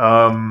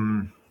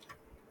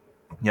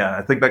 Yeah,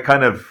 I think that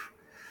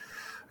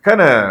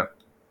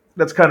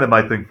that's kind of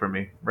my thing for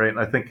me, right?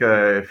 I think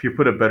if you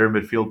put a better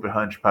midfield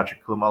behind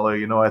Patrick Klimala,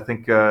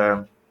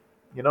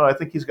 I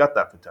think he's got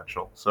that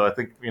potential. So I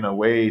think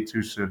way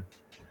too soon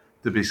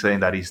to be saying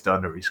that he's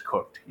done or he's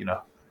cooked.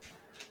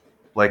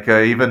 Like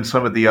even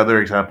some of the other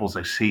examples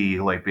I see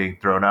like being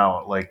thrown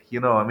out, like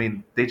I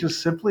mean, they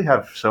just simply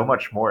have so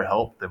much more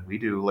help than we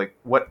do. Like,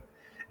 what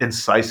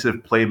incisive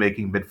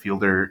playmaking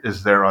midfielder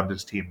is there on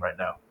this team right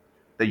now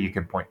that you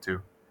can point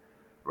to?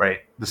 Right,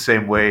 the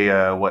same way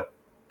what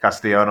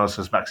Castellanos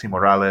has Maxi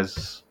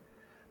Morales,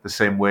 the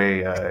same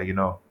way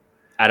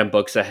Adam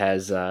Buxa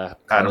has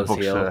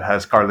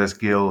Carlos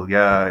Gil,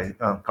 yeah,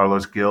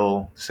 Carlos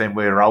Gil. The same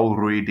way Raul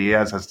Rui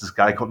Diaz has this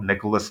guy called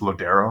Nicolas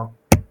Lodero.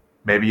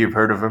 Maybe you've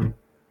heard of him.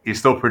 He's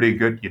still pretty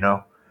good,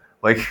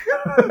 like.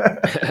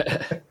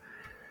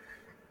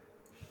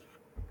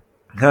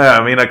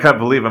 I mean, I can't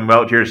believe I'm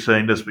out here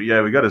saying this, but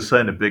yeah, we got to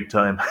sign a big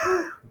time.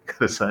 Got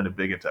to sign a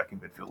big attacking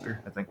midfielder,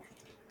 I think.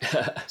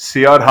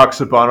 Sead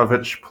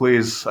Haksabanovic,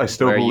 please. I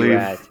still believe.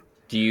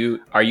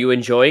 Are you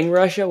enjoying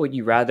Russia? Would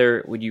you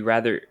rather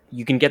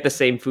you can get the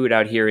same food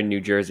out here in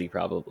New Jersey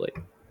probably.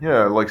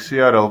 Yeah, like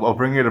Sead, I'll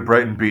bring you to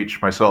Brighton Beach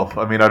myself.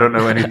 I mean, I don't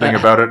know anything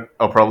about it.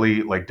 I'll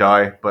probably like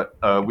die, but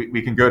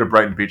we can go to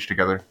Brighton Beach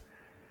together.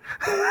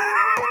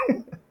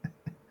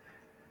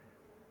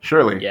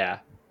 Surely. Yeah.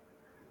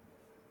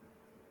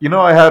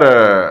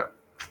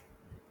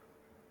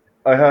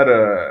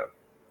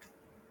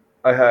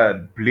 I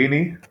had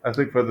blini, I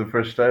think, for the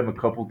first time a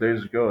couple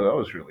days ago. That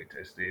was really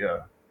tasty. Yeah,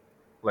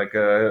 like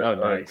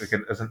nice.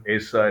 as an A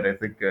side, I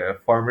think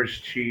farmer's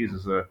cheese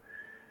is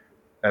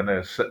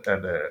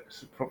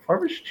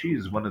farmer's cheese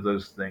is one of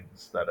those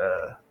things that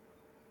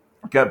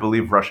I can't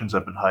believe Russians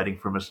have been hiding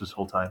from us this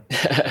whole time.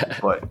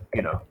 But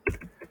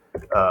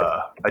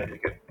I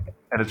dig it,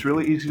 and it's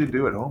really easy to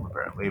do at home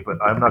apparently. But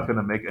I'm not going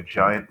to make a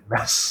giant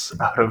mess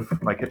out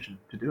of my kitchen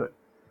to do it.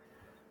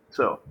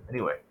 So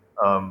anyway.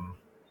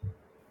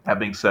 That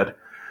being said,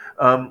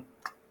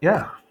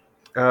 yeah.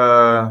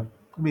 Let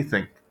me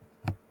think.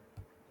 I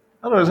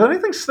don't know. Does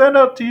anything stand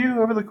out to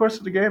you over the course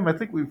of the game? I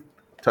think we've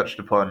touched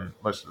upon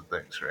most of the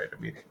things, right? I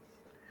mean,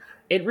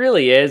 it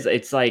really is.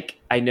 It's like,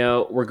 I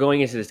know we're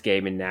going into this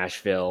game in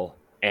Nashville,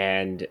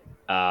 and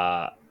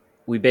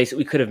we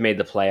could have made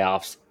the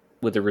playoffs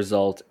with the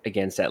result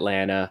against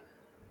Atlanta.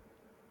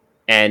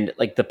 And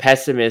like the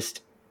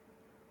pessimist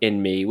in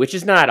me, which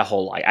is not a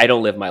whole lot. I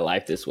don't live my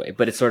life this way,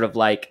 but it's sort of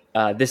like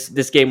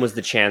this game was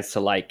the chance to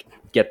like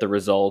get the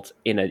result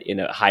in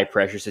a high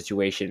pressure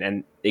situation,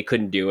 and they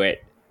couldn't do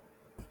it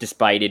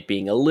despite it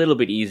being a little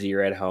bit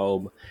easier at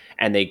home,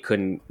 and they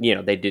couldn't,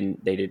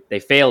 they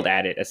failed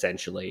at it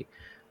essentially.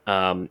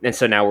 And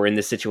so now we're in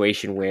this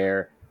situation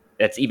where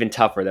that's even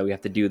tougher, that we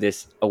have to do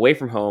this away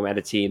from home at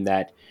a team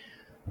that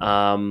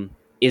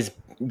is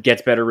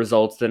gets better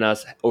results than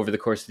us over the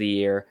course of the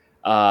year.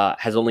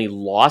 Has only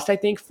lost, I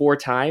think, 4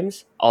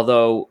 times,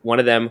 although one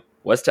of them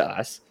was to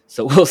us.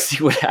 So we'll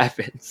see what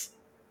happens.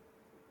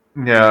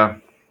 Yeah.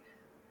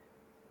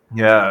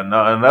 Yeah,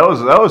 no, and that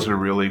was a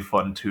really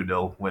fun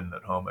 2-0 win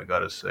at home, I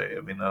gotta say. I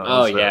mean,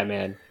 Oh yeah,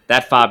 man,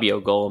 that Fabio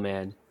goal,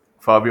 man.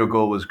 Fabio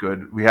goal was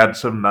good. We had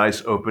some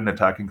nice open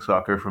attacking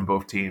soccer from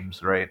both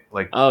teams, right?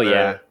 Like Oh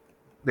yeah,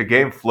 the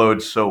game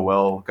flowed so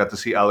well. Got to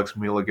see Alex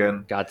Mule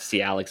again. got to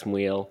see Alex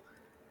Muil.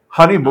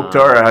 Hani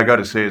Mukhtar, I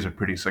gotta say, is a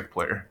pretty sick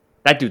player.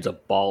 That dude's a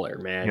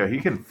baller, man. Yeah, he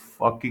can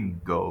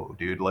fucking go,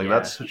 dude. Like Yeah.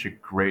 that's such a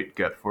great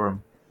get for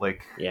him.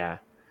 Like, Yeah.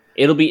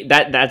 It'll be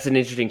that's an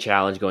interesting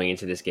challenge going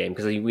into this game,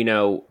 because we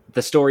know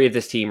the story of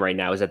this team right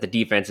now is that the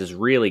defense is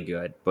really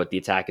good, but the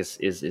attack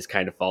is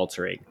kind of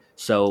faltering.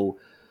 So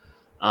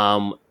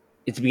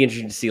it's be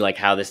interesting to see like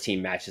how this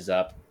team matches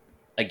up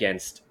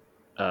against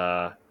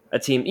a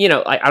team.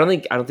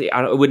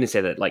 I wouldn't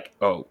say that like,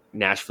 oh,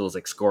 Nashville is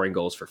like scoring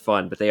goals for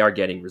fun, but they are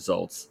getting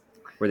results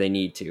where they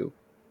need to.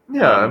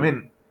 yeah, I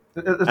mean,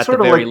 it's At the sort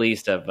of very like,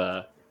 least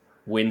of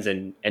wins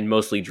and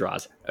mostly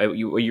draws. What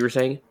you were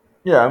saying?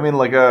 yeah, I mean,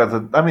 like,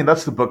 I mean,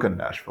 that's the book in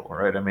Nashville,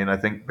 right? I mean, I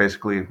think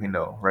basically we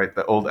know, right?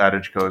 The old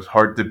adage goes,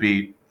 hard to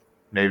beat,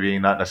 maybe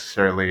not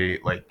necessarily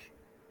like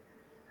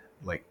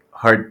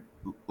hard,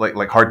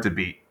 like hard to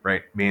beat,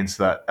 right? Means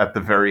that at the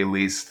very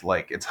least,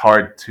 like, it's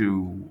hard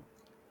to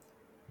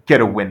get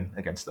a win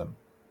against them.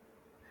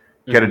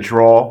 Get a Mhm.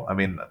 draw, I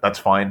mean, that's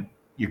fine.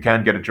 You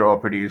can get a draw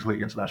pretty easily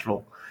against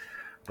Nashville,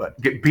 but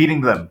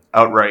beating them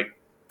outright,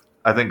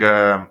 I think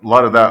a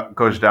lot of that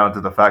goes down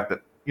to the fact that,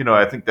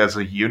 I think as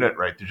a unit,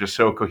 right, they're just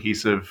so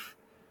cohesive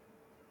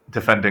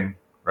defending,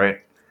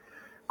 right?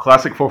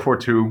 Classic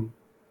 4-4-2,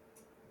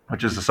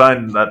 which is a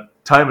sign that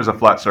time is a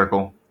flat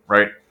circle,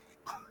 right?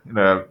 You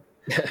know,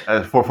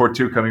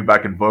 4-4-2 coming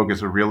back in vogue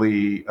is a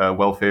really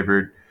well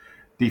favored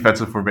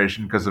defensive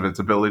formation because of its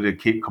ability to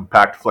keep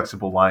compact,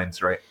 flexible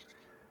lines, right?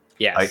 I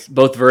Yes,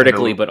 both in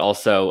vertically a, but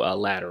also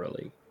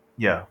laterally.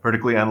 yeah,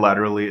 vertically and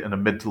laterally in a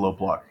mid to low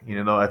block.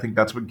 I think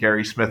that's what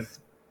Gary Smith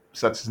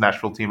sets his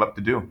Nashville team up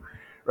to do,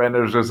 right? And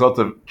as a result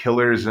of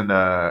killers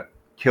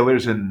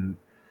in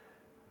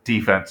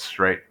defense,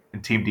 right,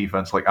 in team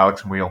defense like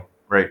Alex Muil,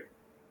 right,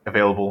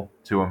 available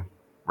to him,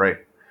 right.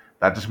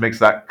 That just makes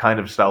that kind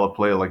of style of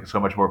play like so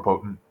much more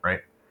potent,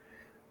 right?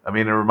 I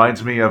mean, it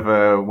reminds me of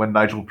when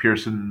Nigel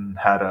Pearson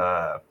had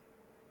a.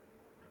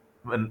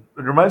 It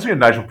reminds me of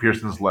Nigel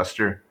Pearson's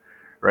Leicester,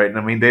 right? And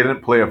I mean, they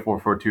didn't play a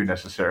 4-4-2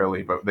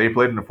 necessarily, but they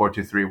played in a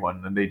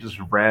 4-2-3-1, and they just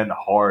ran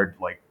hard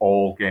like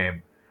all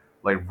game,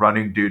 like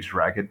running dudes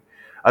ragged.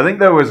 I think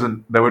there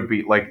would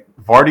be like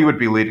Vardy would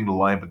be leading the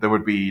line, but there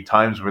would be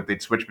times where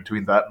they'd switch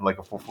between that and like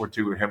a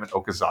 4-4-2 with him and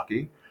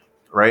Okazaki,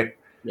 right? And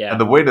Yeah.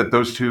 the way that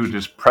those two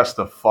just pressed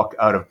the fuck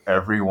out of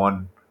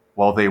everyone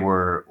while they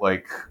were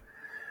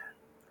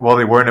while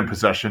they weren't in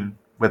possession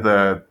with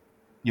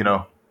you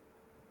know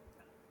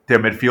their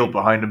midfield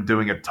behind them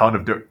doing a ton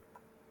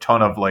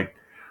of like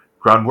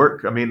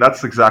groundwork. I mean,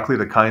 that's exactly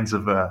the kinds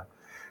of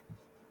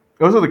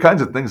those are the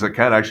kinds of things that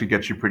can actually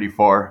get you pretty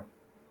far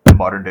in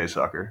modern day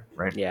soccer,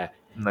 right? Yeah.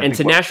 And I And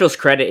think to Nashville's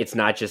credit, it's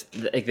not just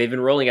like they've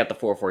been rolling out the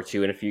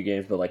 4-4-2 in a few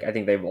games, but like I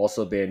think they've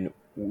also been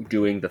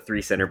doing the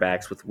 3 center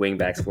backs with wing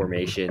backs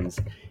formations,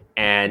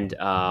 and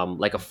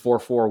like a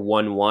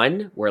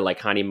 4-4-1-1 where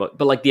like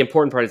but like the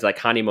important part is like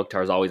Hani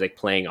Mukhtar is always like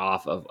playing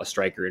off of a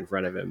striker in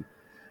front of him.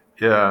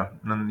 yeah,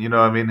 and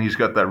I mean, he's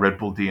got that Red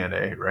Bull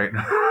DNA, right?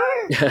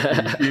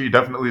 you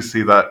definitely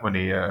see that when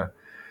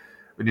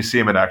you see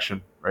him in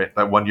action, right?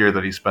 That one year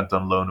that he spent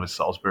on loan with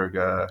Salzburg,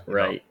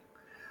 Right.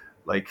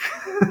 like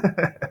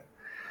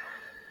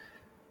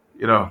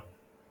you know,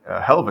 a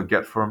hell of a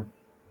get for him.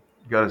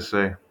 You got to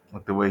say,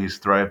 like the way he's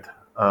thrived.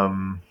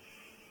 Um,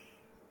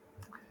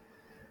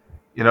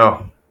 you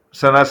know,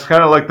 so that's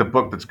kind of like the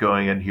book that's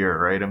going in here,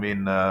 right? I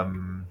mean, I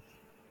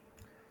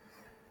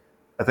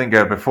think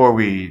before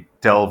we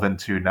delve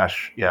into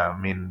Nash, yeah, I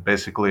mean,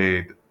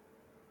 basically,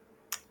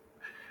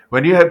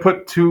 when you had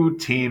put two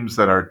teams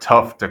that are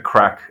tough to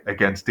crack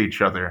against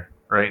each other,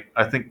 right?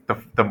 I think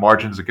the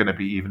margins are going to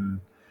be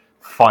even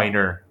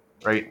finer,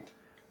 right?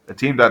 A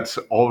team that's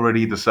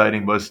already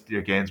deciding most of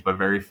their games by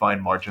very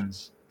fine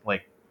margins,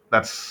 like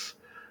that's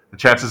the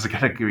chances are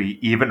going to be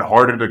even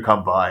harder to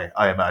come by,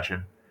 I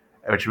imagine.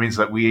 Which means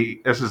that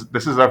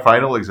this is our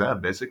final exam,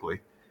 basically.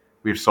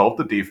 We've solved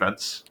the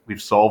defense,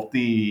 we've solved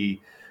the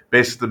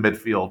base of the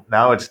midfield.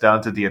 Now it's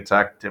down to the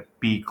attack to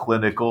be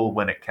clinical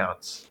when it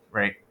counts,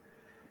 right?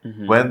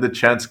 Hmm. When the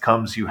chance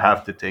comes, you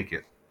have to take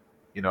it.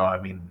 I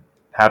mean,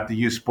 have to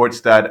use sports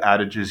dad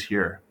adages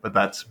here, but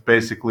that's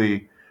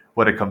basically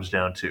what it comes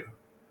down to,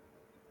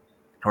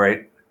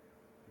 right?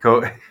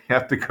 You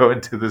have to go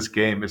into this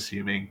game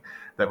assuming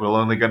that we're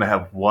only going to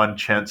have one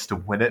chance to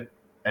win it,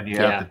 and you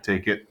have to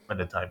take it when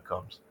the time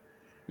comes,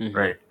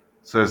 right?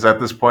 So it's at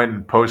this point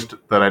in post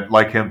that I'd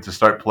like him to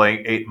start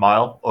playing 8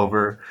 Mile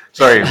over.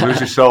 Sorry, lose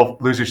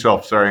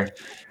yourself. Sorry,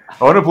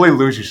 I want to play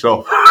Lose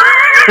Yourself.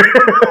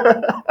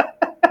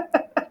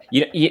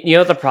 You know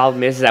what the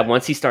problem is that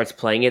once he starts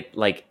playing it,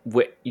 like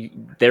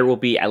there will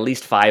be at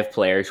least 5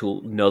 players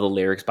who know the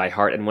lyrics by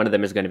heart, and one of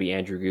them is going to be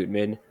Andrew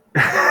Gutman.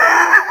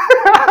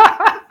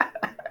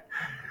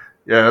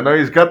 Yeah, no,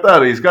 he's got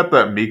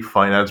that meek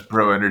finance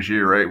bro energy,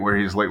 right? Where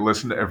he's like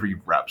listen to every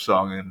rap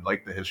song in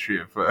like the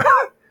history of.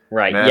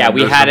 Right. Man, yeah,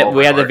 we had it.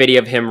 We had the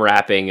video of him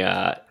rapping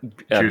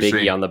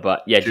Biggie on the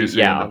butt. Yeah,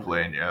 Juicy on the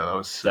plane. Yeah, that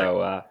was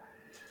so.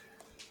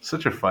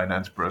 Such a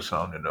finance bro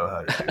song to know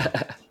how to do.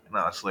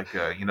 No, it's like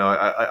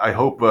I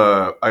hope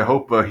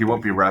he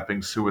won't be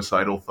rapping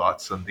suicidal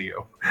thoughts on the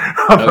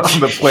on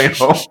the plane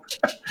home.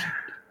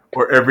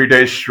 Or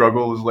everyday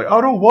struggle is like,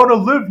 I don't want to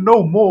live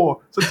no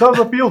more. Sometimes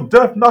I feel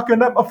death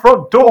knocking at my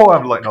front door.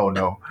 I'm like, oh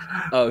no.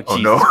 Oh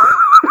Jesus. No.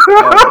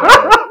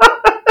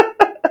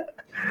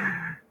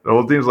 The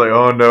whole team's like,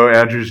 oh no,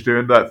 Andrew's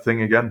doing that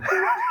thing again.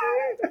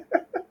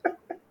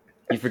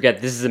 You forget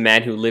this is a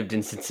man who lived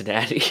in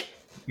Cincinnati.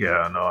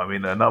 Yeah, no, I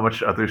mean, not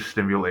much other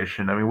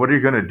stimulation. I mean, what are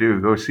you going to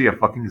do? Go see a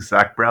fucking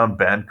Zac Brown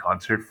band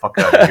concert? Fuck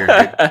out of here,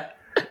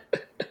 dude.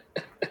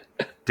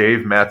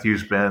 Dave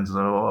Matthews Band's,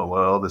 oh,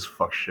 well, this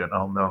fuck shit. I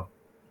don't know.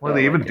 What do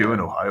they even do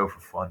in Ohio for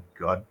fun?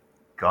 God,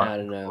 I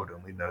don't know. Lord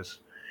only knows.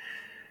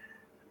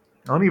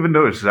 I don't even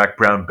know if Zac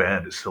Brown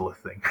Band is still a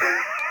thing.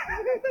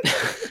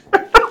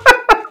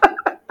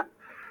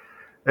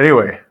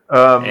 Anyway,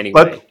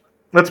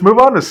 let's move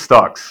on to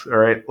stocks. All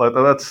right,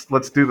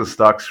 let's do the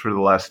stocks for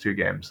the last 2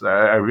 games.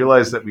 I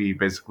realize that we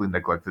basically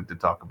neglected to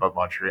talk about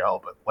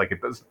Montreal, but like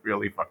it doesn't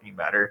really fucking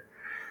matter.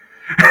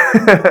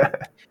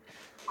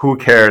 Who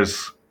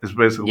cares? Is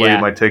basically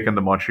my take on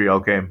the Montreal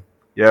game.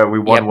 Yeah, we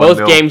won 1-0.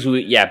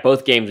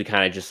 Both games we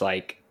kind of just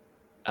like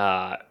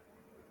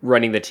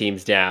running the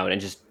teams down and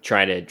just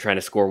trying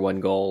to score 1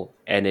 goal,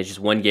 and it's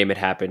just one game it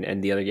happened,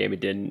 and the other game it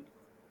didn't.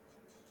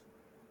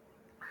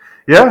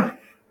 Yeah,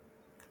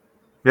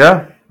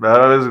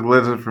 that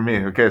is it for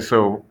me. Okay,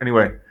 so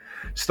anyway,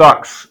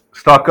 stock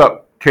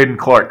up, Caden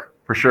Clark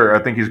for sure.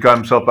 I think he's got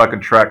himself back on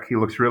track. He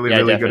looks really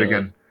definitely. Good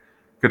again.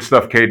 Good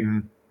stuff,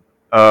 Caden.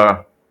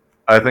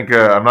 I think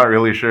I'm not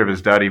really sure if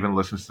his dad even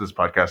listens to this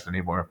podcast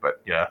anymore, but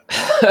yeah.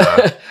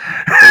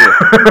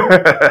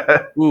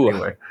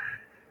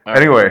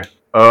 Anyway,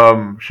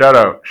 shout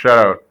out.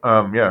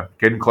 Yeah,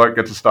 Caden Clark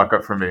gets a stock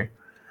up for me.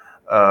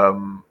 I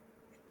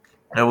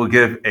will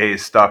give a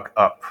stock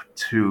up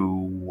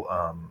to.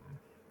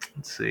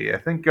 Let's see. I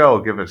think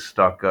I'll give a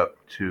stock up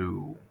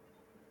to.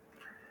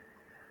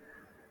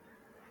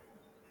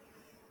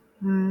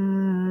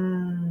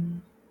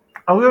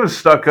 I'll give a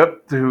stock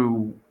up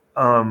to.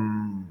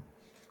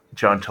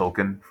 John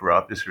Tolkien for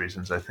obvious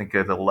reasons. I think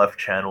the left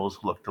channels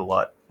looked a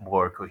lot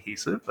more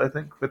cohesive. I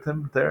think with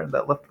him there in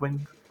that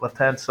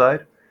left-hand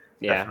side.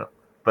 Yeah. Definitely.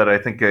 But I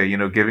think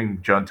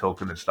giving John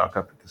Tolkien a stock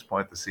up at this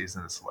point of the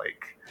season is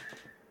like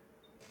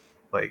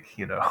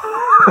yeah.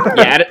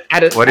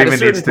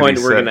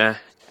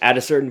 At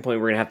a certain point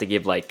we're gonna have to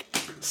give like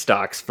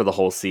stocks for the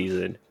whole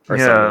season or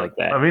something like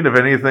that. I mean, if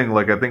anything,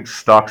 like I think his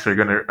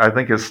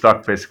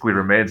stock basically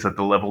remains at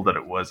the level that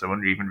it was. I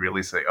wouldn't even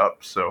really say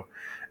up. So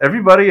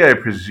everybody, I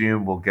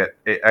presume, will get.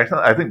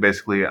 I think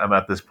basically I'm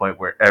at this point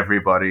where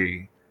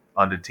everybody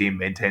on the team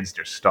maintains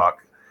their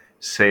stock,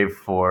 save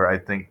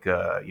for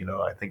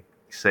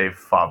save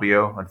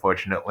Fabio,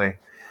 unfortunately.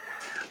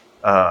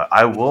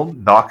 I will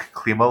knock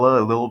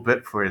Klimala a little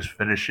bit for his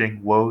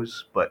finishing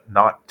woes, but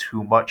not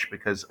too much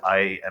because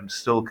I am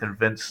still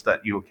convinced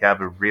that you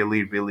have a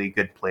really, really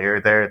good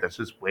player there that's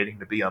just waiting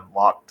to be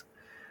unlocked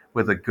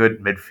with a good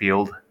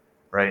midfield,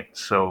 right?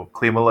 So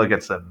Klimala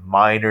gets a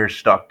minor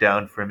stock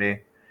down for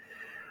me.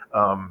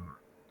 And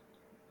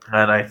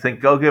I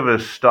think I'll give a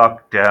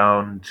stock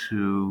down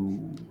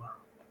to...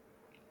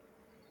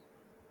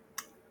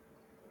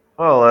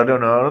 Well, I don't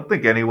know. I don't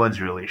think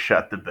anyone's really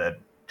shot the bed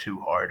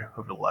too hard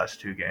over the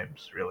last 2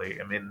 games, really.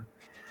 I mean,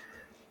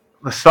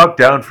 the stock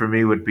down for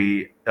me would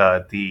be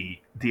the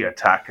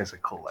attack as a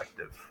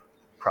collective,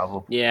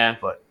 probably. Yeah.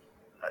 But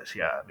I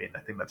mean, I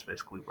think that's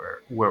basically where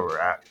we're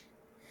at.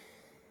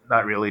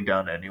 Not really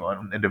down to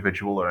anyone,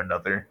 individual or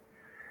another.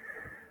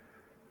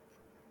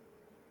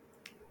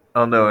 I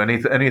don't know.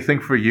 Anything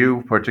for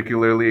you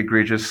particularly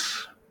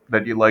egregious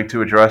that you'd like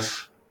to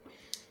address?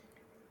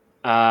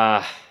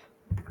 I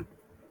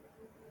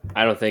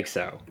don't think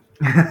so.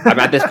 I'm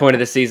at this point of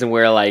the season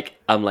where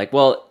I'm like,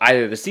 well,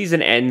 either the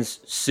season ends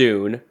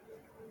soon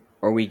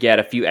or we get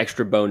a few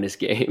extra bonus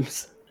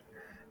games.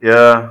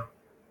 Yeah.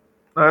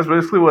 That's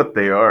basically what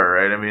they are,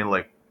 right? I mean,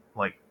 like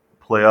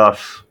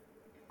playoffs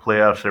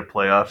are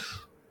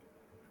playoffs.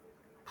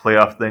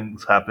 Playoff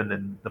things happen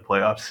in the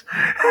playoffs.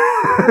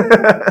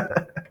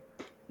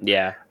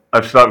 Yeah.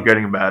 I've stopped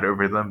getting mad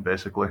over them,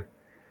 basically.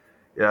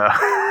 Yeah.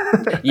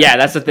 Yeah,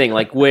 that's the thing.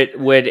 Like,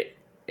 would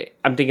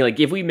I'm thinking, like,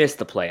 if we miss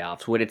the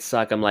playoffs, would it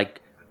suck? I'm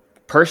like,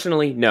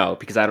 Personally, no,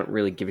 because I don't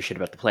really give a shit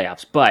about the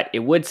playoffs. But it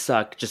would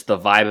suck just the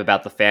vibe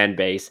about the fan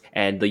base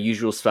and the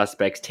usual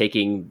suspects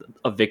taking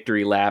a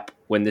victory lap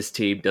when this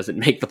team doesn't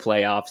make the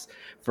playoffs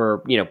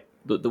for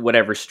the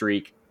whatever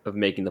streak of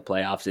making the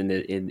playoffs in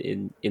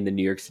the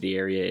New York City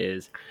area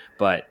is.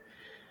 But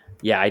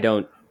yeah, I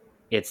don't.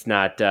 It's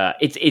not.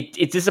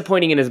 It's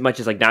disappointing in as much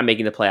as like not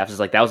making the playoffs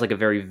is like that was like a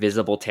very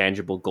visible,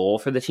 tangible goal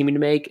for the team to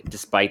make,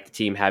 despite the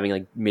team having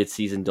like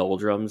mid-season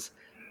doldrums.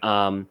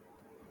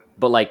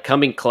 But like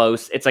coming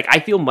close, it's like I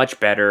feel much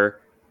better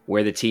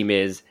where the team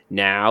is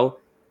now,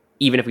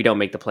 even if we don't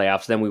make the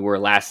playoffs, than we were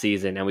last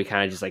season, and we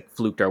kind of just like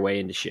fluked our way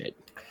into shit.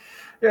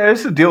 Yeah,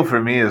 it's the deal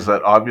for me is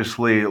that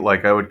obviously,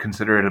 like, I would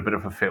consider it a bit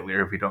of a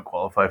failure if we don't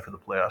qualify for the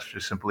playoffs,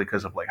 just simply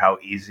because of like how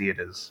easy it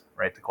is,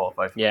 right, to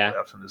qualify for the Yeah,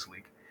 playoffs in this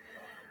league.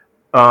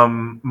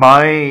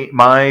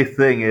 My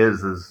thing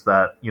is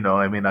that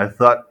I mean, I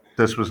thought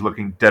this was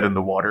looking dead in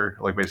the water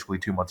like basically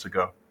 2 months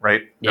ago,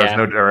 right? There was yeah.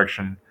 no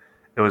direction.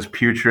 It was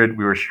putrid.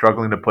 We were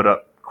struggling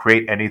to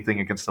create anything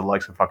against the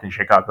likes of fucking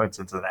Chicago and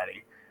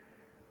Cincinnati,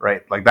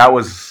 right? Like that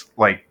was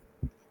like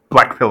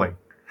blackpilling.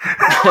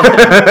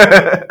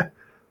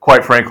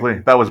 Quite frankly,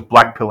 that was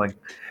blackpilling.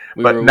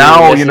 But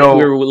now, we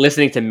were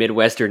listening to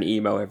Midwestern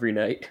emo every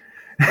night.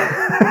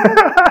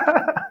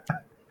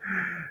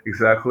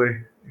 exactly.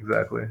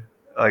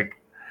 Like,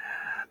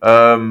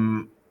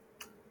 um,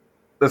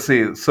 let's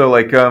see. So,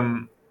 like,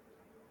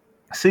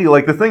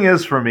 like the thing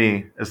is for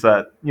me is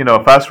that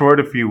fast forward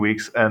a few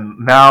weeks, and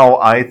now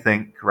I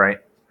think right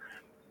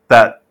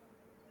that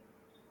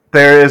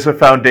there is a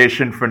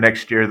foundation for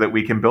next year that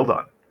we can build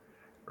on.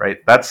 Right,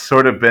 that's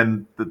sort of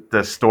been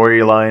the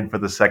storyline for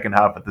the second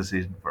half of the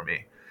season for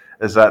me,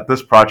 is that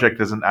this project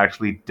isn't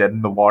actually dead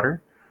in the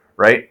water.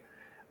 Right,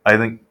 I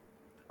think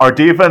our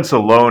defense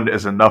alone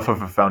is enough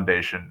of a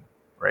foundation,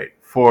 right,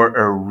 for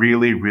a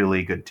really,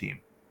 really good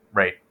team.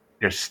 Right,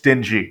 they're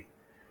stingy.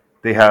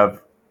 They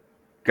have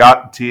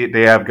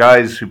they have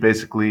guys who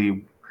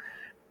basically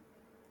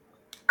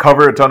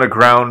cover a ton of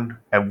ground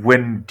and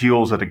win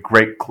deals at a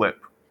great clip.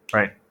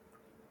 Right,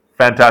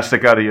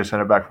 fantastic out of your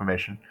center back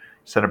formation,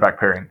 center back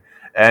pairing,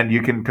 and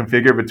you can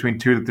configure between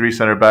 2 to 3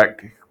 center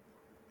back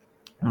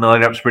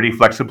lineups pretty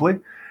flexibly.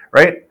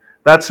 Right,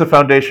 that's the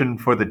foundation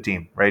for the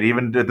team, right?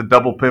 Even the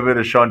double pivot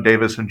of Sean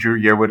Davis and Drew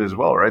Yearwood as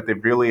well, right?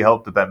 They've really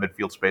helped with that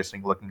midfield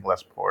spacing, looking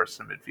less porous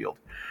in midfield.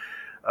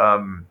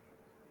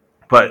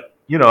 But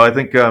I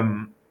think,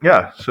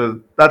 yeah.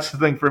 So that's the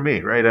thing for me,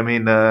 right? I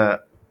mean,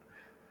 the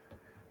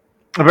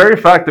very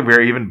fact that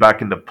we're even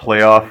back in the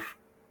playoff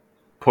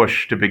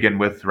push to begin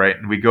with, right?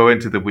 And we go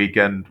into the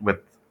weekend with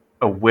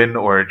a win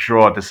or a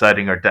draw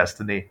deciding our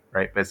destiny,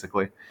 right?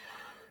 Basically,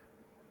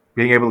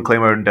 being able to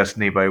claim our own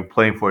destiny by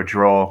playing for a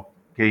draw,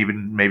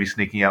 even maybe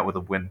sneaking out with a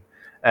win.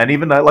 And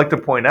even I'd like to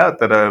point out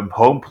that a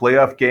home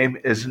playoff game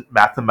isn't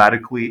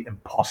mathematically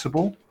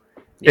impossible.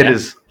 Yeah. It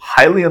is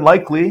highly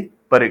unlikely,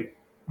 but it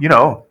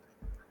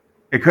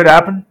could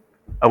happen.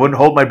 I wouldn't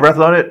hold my breath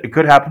on it. It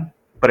could happen,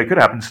 but it could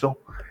happen still.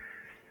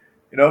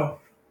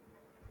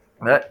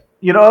 That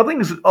all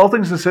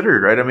things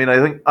considered, right? I mean,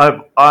 I think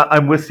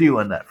I'm with you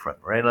on that front,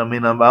 right? I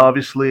mean, I'm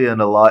obviously I'm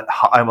a lot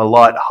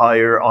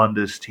higher on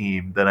this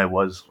team than I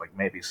was like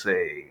maybe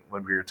say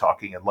when we were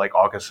talking in like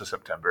August or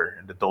September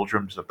in the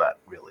doldrums of that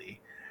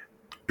really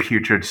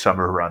putrid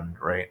summer run,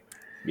 right?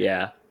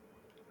 Yeah.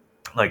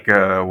 Like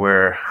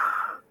where,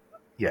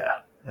 yeah,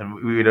 and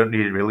we don't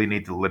really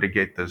need to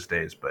litigate those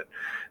days, but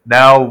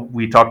now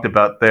we talked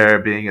about there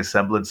being a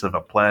semblance of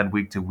a plan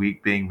week to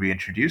week being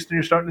reintroduced, and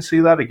you're starting to see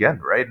that again,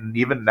 right? And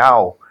even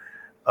now,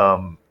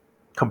 um,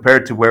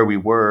 compared to where we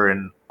were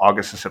in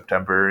August and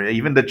September,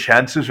 even the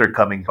chances are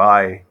coming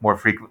by more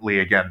frequently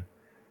again.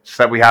 It's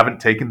that we haven't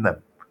taken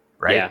them,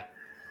 right? Yeah.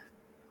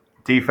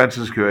 Defense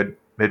is good.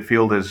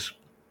 Midfield is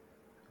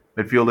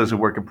a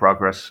work in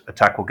progress.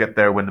 Attack will get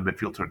there when the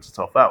midfield sorts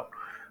itself out.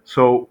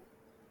 So,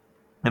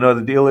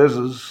 the deal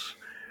is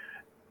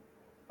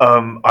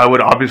I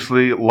would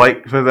obviously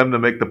like for them to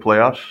make the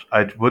playoffs.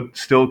 I would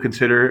still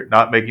consider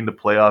not making the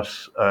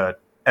playoffs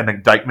an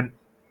indictment,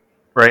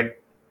 right?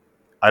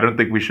 I don't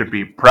think we should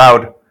be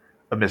proud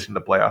of missing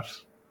the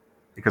playoffs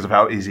because of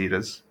how easy it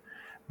is.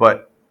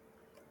 But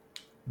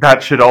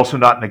that should also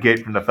not negate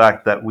from the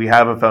fact that we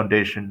have a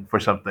foundation for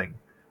something,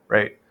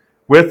 right?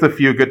 With a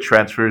few good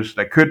transfers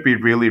that could be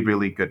really,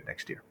 really good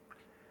next year,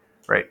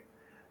 right?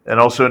 And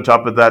also on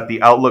top of that,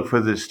 the outlook for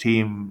this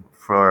team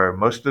for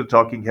most of the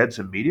talking heads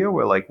and media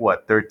were like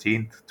what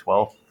 13th,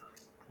 12th,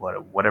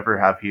 whatever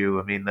have you.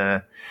 I mean,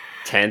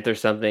 10th or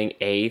something,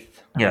 8th.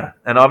 yeah,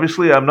 and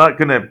obviously I'm not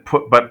gonna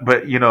put, but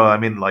I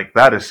mean, like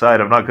that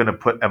aside, I'm not gonna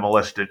put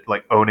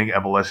like owning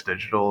MLS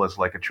Digital as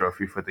like a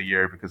trophy for the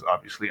year because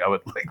obviously I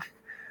would like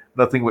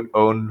nothing would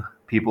own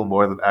people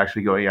more than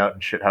actually going out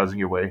and shithousing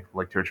your way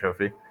like to a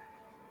trophy.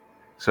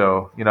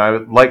 So I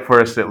would like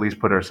for us to at least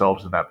put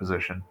ourselves in that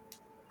position.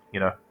 You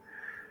know,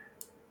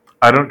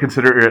 I don't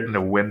consider it a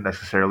win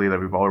necessarily that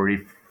we've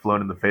already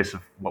flown in the face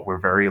of what were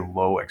very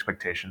low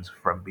expectations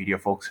from media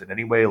folks in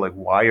any way. Like,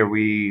 why are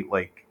we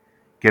like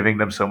giving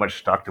them so much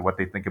stock to what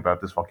they think about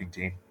this fucking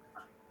team?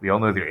 We all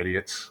know they're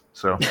idiots.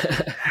 So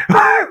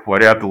why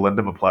do you have to lend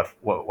them a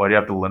platform? Why do you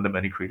have to lend them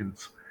any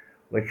credence?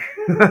 Like,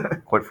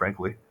 quite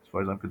frankly, as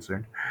far as I'm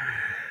concerned.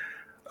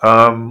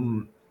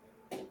 Um,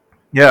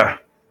 yeah.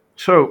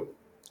 So,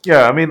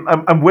 yeah, I mean,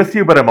 I'm with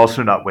you, but I'm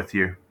also not with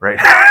you, right?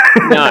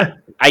 No,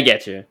 I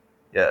get you.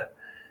 Yeah.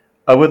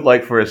 I would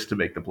like for us to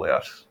make the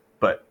playoffs,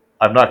 but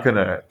I'm not going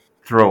to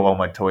throw all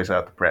my toys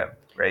out the pram,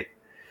 right?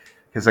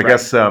 Because I Right.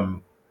 guess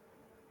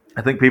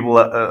I think people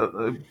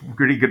a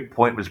pretty good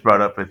point was brought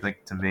up. I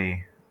think to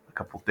me a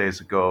couple of days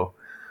ago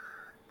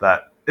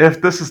that if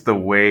this is the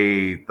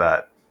way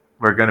that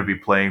we're going to be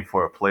playing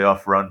for a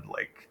playoff run,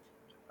 like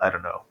I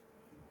don't know,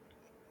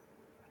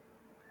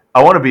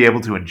 I want to be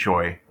able to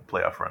enjoy a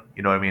playoff run.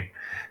 You know what I mean?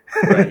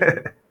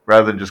 Right.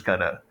 Rather than just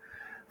kind of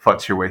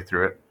futz your way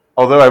through it.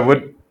 Although I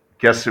would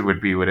guess it would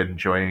be with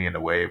enjoying in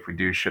a way if we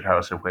do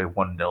shithouse away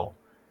 1-0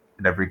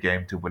 in every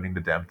game to winning the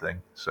damn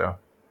thing. So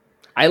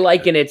I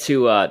liken it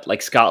to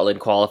like Scotland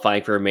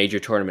qualifying for a major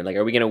tournament. Like,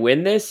 are we going to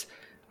win this?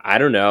 I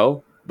don't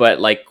know, but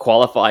like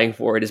qualifying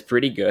for it is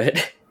pretty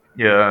good.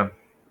 yeah,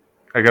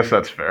 I guess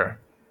that's fair.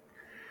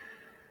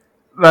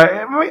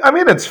 I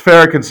mean, it's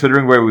fair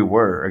considering where we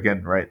were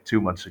again, right?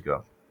 2 months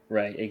ago.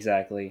 Right,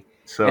 exactly.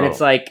 And it's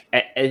So like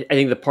I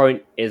think the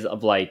point is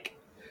of like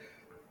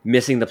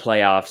missing the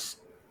playoffs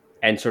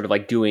and sort of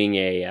like doing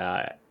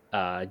a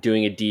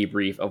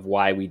debrief of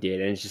why we did,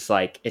 and it's just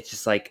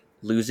like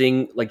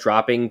losing, like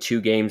dropping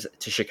 2 games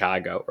to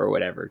Chicago or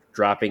whatever,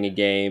 dropping a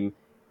game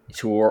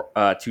to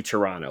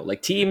Toronto,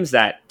 like teams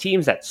that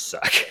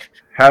suck.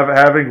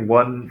 having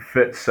one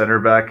fit center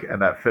back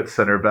and that fit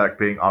center back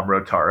being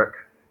Amro Tarek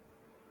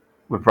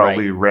would Right.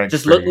 probably rank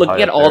Just pretty high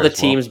looking at up all there the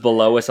as well. teams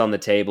below us on the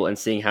table and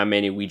seeing how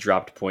many we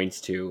dropped points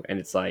to, and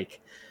it's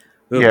like,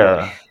 oh boy.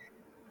 Yeah,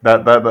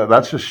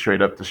 that's just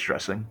straight up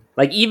distressing.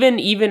 Like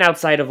even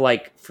outside of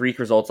like freak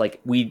results,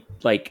 like we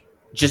like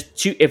just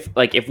two if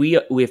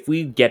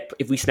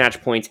we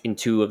snatch points in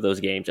 2 of those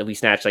games, if we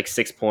snatch like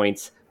 6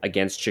 points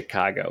against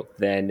Chicago,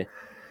 then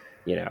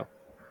you know.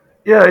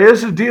 Yeah,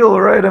 here's the deal,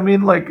 right? I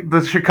mean, like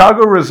the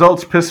Chicago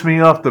results piss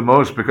me off the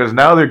most because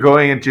now they're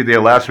going into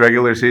their last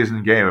regular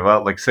season game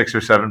about like 6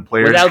 or 7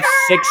 players. Without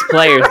 6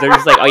 players, they're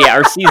just like, oh yeah,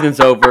 our season's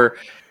over.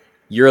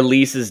 Your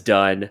lease is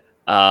done.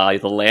 The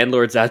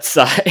landlord's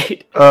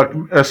outside.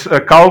 Francisco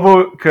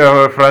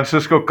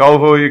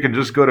Calvo, you can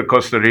just go to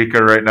Costa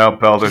Rica right now,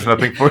 pal. There's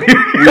nothing for you.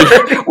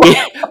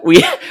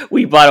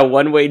 we bought a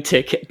one-way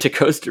ticket to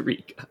Costa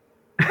Rica.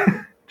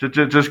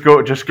 just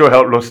go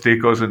help Los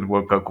Ticos in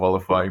World Cup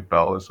qualifying,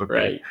 pal. It's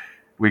okay.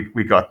 Right.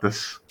 We got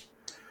this.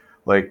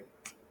 Like,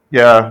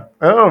 yeah,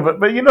 I don't know,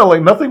 but you know,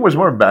 like nothing was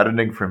more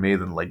maddening for me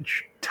than like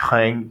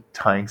tying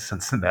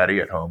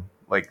Cincinnati at home,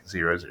 like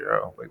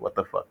 0-0. Like, what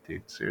the fuck,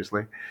 dude?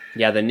 Seriously?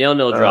 Yeah, the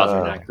 0-0 draws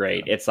are not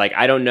great. It's like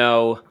I don't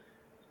know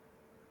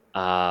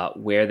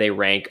where they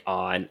rank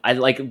on. I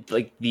like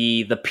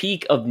the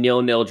peak of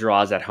 0-0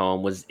 draws at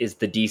home is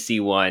the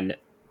DC one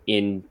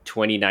in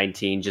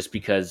 2019, just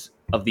because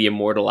of the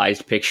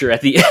immortalized picture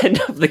at the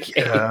end of the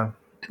game. Yeah.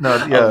 No,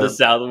 yeah. Of the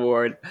South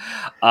Ward.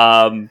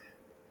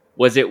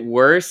 Was it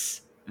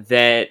worse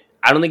than?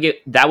 I don't think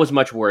that was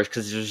much worse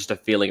because there's just a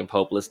feeling of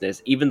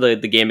hopelessness. Even the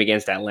game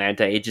against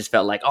Atlanta, it just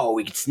felt like, oh,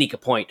 we could sneak a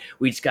point.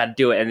 We just got to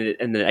do it.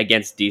 And then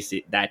against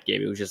DC, that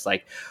game, it was just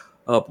like,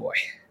 oh boy.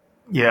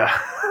 Yeah.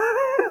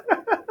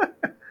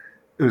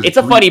 It's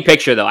a funny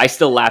picture, though. I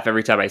still laugh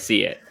every time I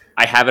see it.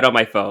 I have it on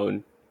my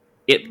phone.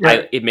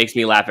 It makes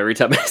me laugh every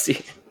time I see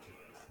it.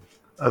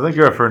 I think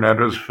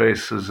Fernando's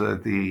face is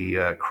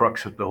the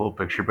crux of the whole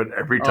picture, but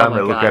every time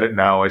I look at it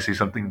now, I see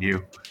something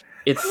new.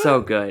 It's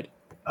so good.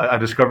 I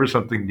discover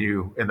something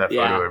new in that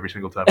photo every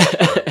single time,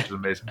 which is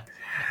amazing.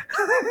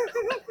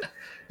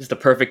 Just a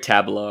perfect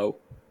tableau.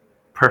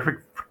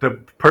 The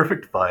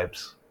perfect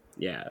vibes.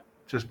 Yeah.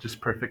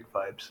 Just perfect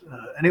vibes.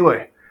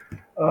 Anyway,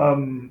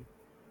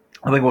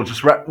 I think we'll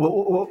just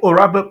we'll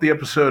wrap up the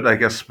episode, I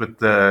guess, with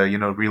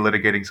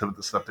relitigating some of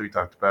the stuff that we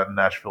talked about in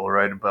Nashville,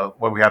 right?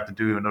 About what we have to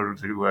do in order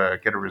to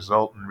get a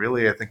result. And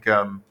really, I think,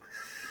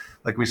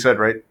 like we said,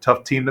 right,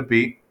 tough team to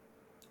beat,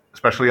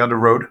 especially on the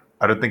road.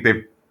 I don't think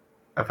they've,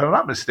 if I'm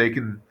not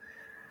mistaken,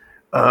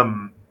 they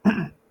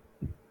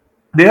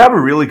have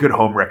a really good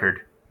home record.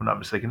 If I'm not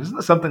mistaken. Isn't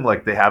it something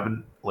like they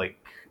haven't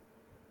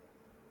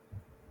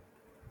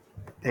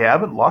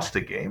lost a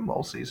game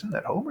all season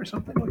at home or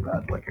something like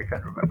that? Like, I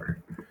can't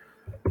remember.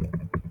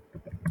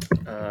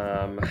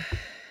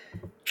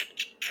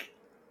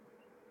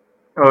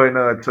 Oh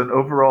no, it's an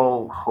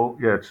overall home.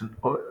 Yeah,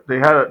 they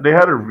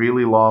had a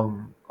really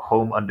long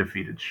home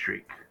undefeated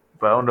streak,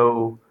 but I don't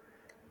know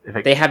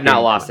if they have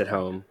not lost at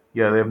home.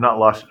 Yeah, they have not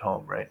lost at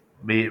home, right?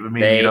 I mean,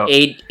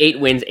 they 8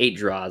 wins, 8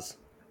 draws.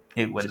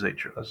 8 wins, 8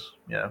 draws.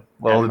 Yeah.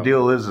 Well, the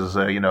deal is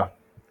I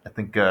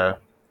think a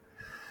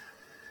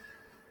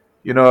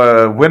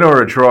win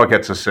or a draw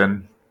gets us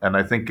in, and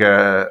I think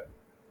a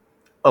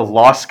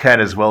loss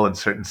can as well in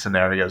certain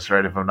scenarios,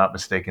 right? If I'm not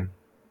mistaken.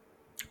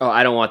 Oh,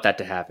 I don't want that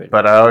to happen.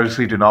 But I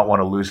obviously do not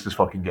want to lose this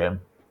fucking game,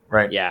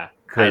 right? Yeah.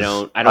 I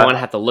don't want to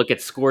have to look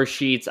at score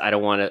sheets. I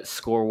don't want to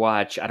score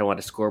watch. I don't want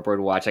to scoreboard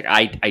watch. Like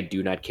I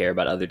do not care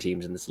about other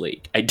teams in this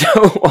league. I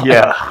don't want.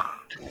 Yeah,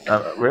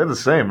 we're the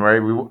same,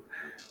 right?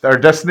 Our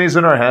destiny's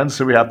in our hands,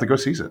 so we have to go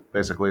seize it.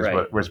 Basically,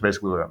 is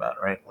basically what I'm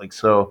at, right? Like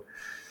so.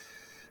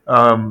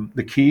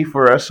 The key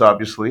for us,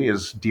 obviously,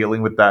 is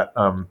dealing with that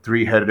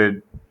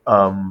three-headed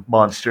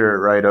monster,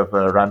 right, of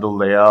Randall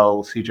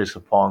Leal, CJ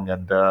Sapong,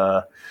 and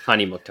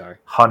Hani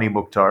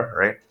Mukhtar,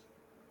 right?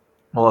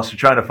 Well, also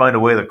trying to find a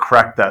way to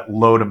crack that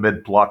low to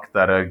mid block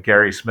that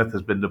Gary Smith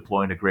has been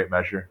deploying to great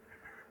measure,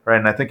 right?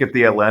 And I think if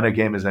the Atlanta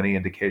game is any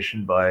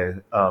indication,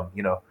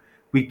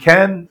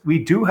 we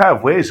do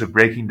have ways of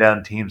breaking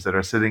down teams that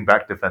are sitting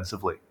back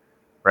defensively,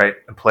 right,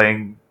 and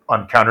playing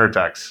on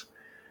counterattacks.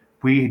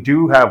 We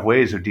do have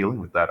ways of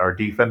dealing with that. Our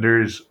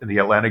defenders in the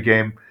Atlanta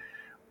game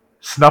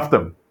snuffed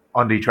them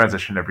on the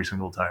transition every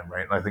single time,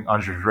 right? And I think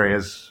Andres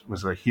Reyes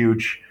was there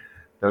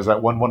was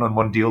that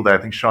one-on-one deal that I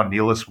think Sean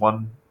Nealis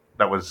won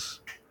that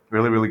was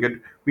really, really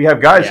good. We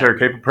have guys that are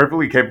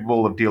perfectly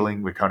capable of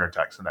dealing with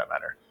counterattacks in that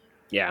manner.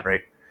 Yeah.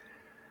 Right?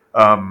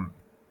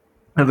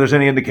 If there's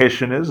any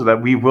indication is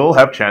that we will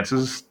have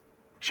chances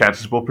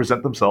will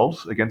present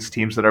themselves against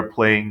teams that are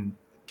playing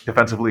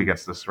defensively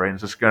against us, right?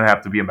 It's just going to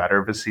have to be a matter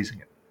of us seizing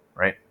it.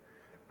 Right?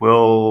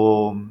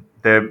 Patrick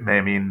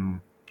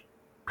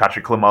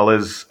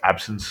Klimala's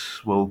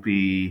absence will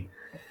be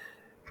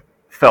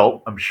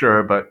felt, I'm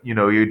sure, but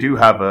you do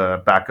have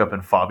a backup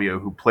in Fabio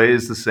who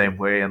plays the same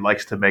way and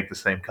likes to make the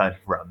same kind of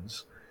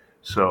runs.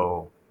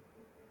 So,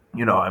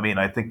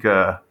 I think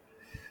a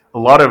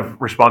lot of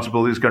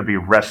responsibility is going to be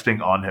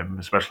resting on him,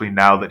 especially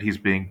now that he's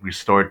being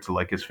restored to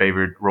like his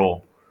favorite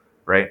role,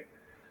 right?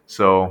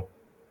 So,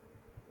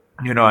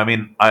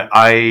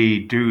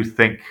 I do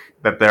think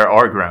that there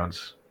are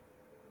grounds,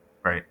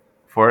 right,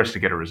 for us to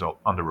get a result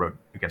on the road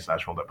against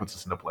Nashville that puts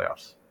us in the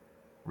playoffs,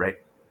 right?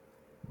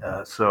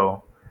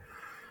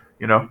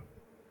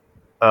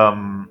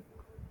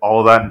 All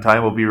of that in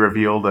time will be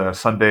revealed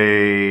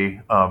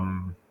Sunday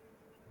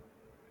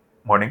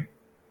morning,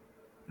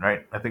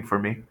 right? I think for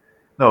me.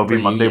 No, it'll be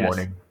Monday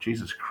morning.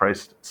 Jesus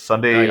Christ.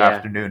 Sunday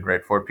afternoon,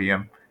 right? 4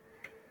 p.m.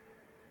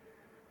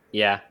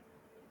 Yeah.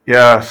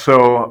 Yeah,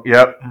 so,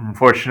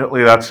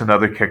 unfortunately, that's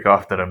another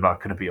kickoff that I'm not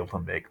going to be able to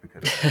make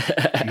because,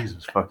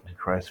 Jesus fucking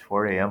Christ,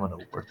 4 a.m. on a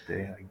work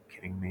day? Are you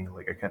kidding me?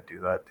 Like, I can't do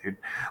that, dude.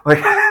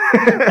 Like,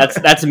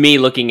 that's me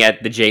looking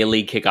at the J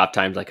League kickoff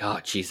times like, oh,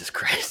 Jesus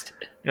Christ.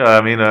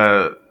 Yeah,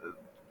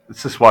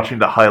 it's just watching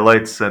the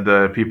highlights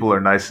and people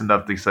are nice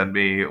enough to send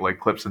me, like,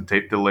 clips and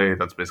tape delay.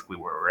 That's basically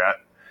where we're at.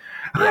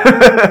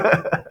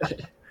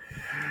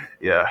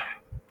 Yeah.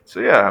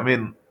 So,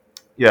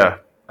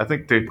 I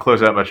think to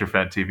close out Metro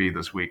Fan TV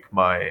this week,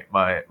 my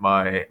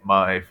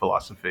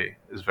philosophy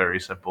is very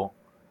simple: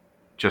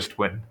 just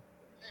win.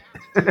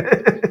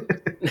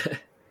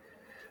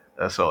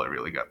 That's all I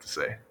really got to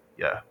say.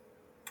 Yeah.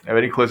 Have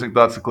any closing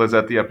thoughts to close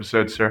out the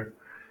episode, sir?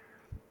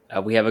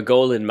 We have a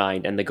goal in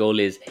mind, and the goal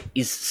is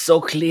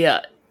so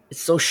clear,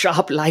 it's so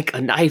sharp like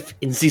a knife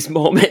in this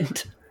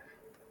moment.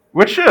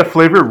 Which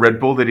flavor Red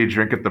Bull did he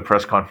drink at the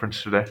press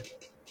conference today?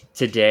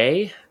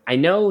 Today? I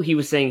know he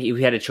was saying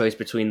he had a choice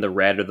between the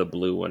red or the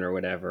blue one or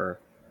whatever.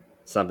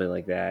 Something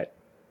like that.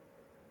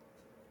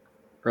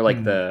 Or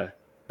like but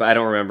I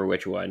don't remember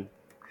which one.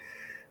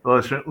 Well,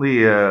 I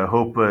certainly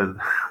hope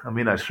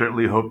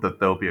that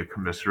there'll be a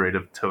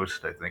commiserative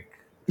toast, I think,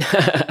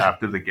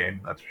 after the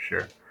game, that's for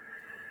sure.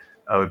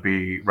 I would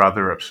be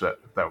rather upset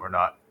if that were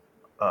not.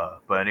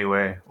 But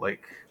anyway,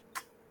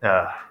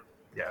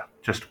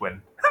 just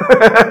win.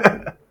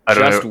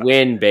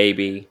 Win,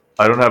 baby.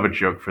 I don't have a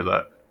joke for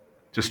that.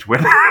 Just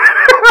win.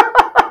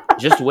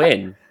 Just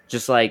win.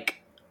 Just be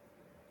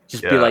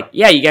like,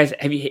 yeah,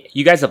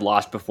 you guys have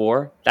lost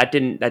before. That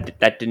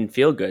didn't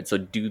feel good. So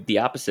do the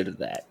opposite of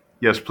that.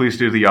 Yes, please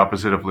do the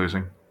opposite of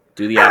losing.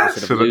 Do the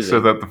opposite of losing. So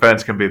that the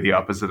fans can be the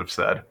opposite of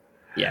sad.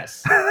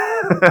 Yes.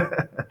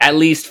 At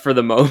least for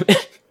the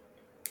moment.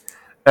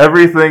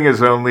 Everything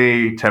is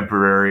only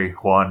temporary,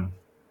 Juan.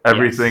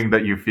 Everything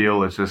that you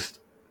feel is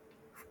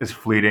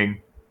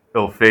fleeting.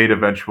 It'll fade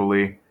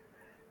eventually.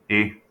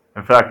 In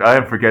fact, I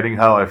am forgetting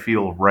how I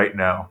feel right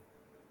now.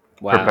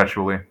 Wow.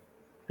 Perpetually.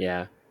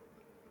 Yeah.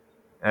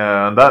 And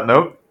on that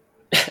note,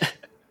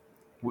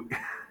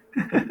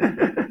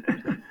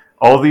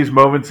 all these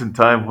moments in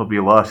time will be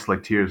lost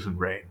like tears in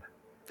rain.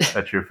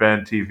 That's your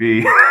Fan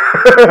TV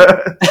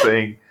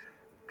saying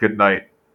good night.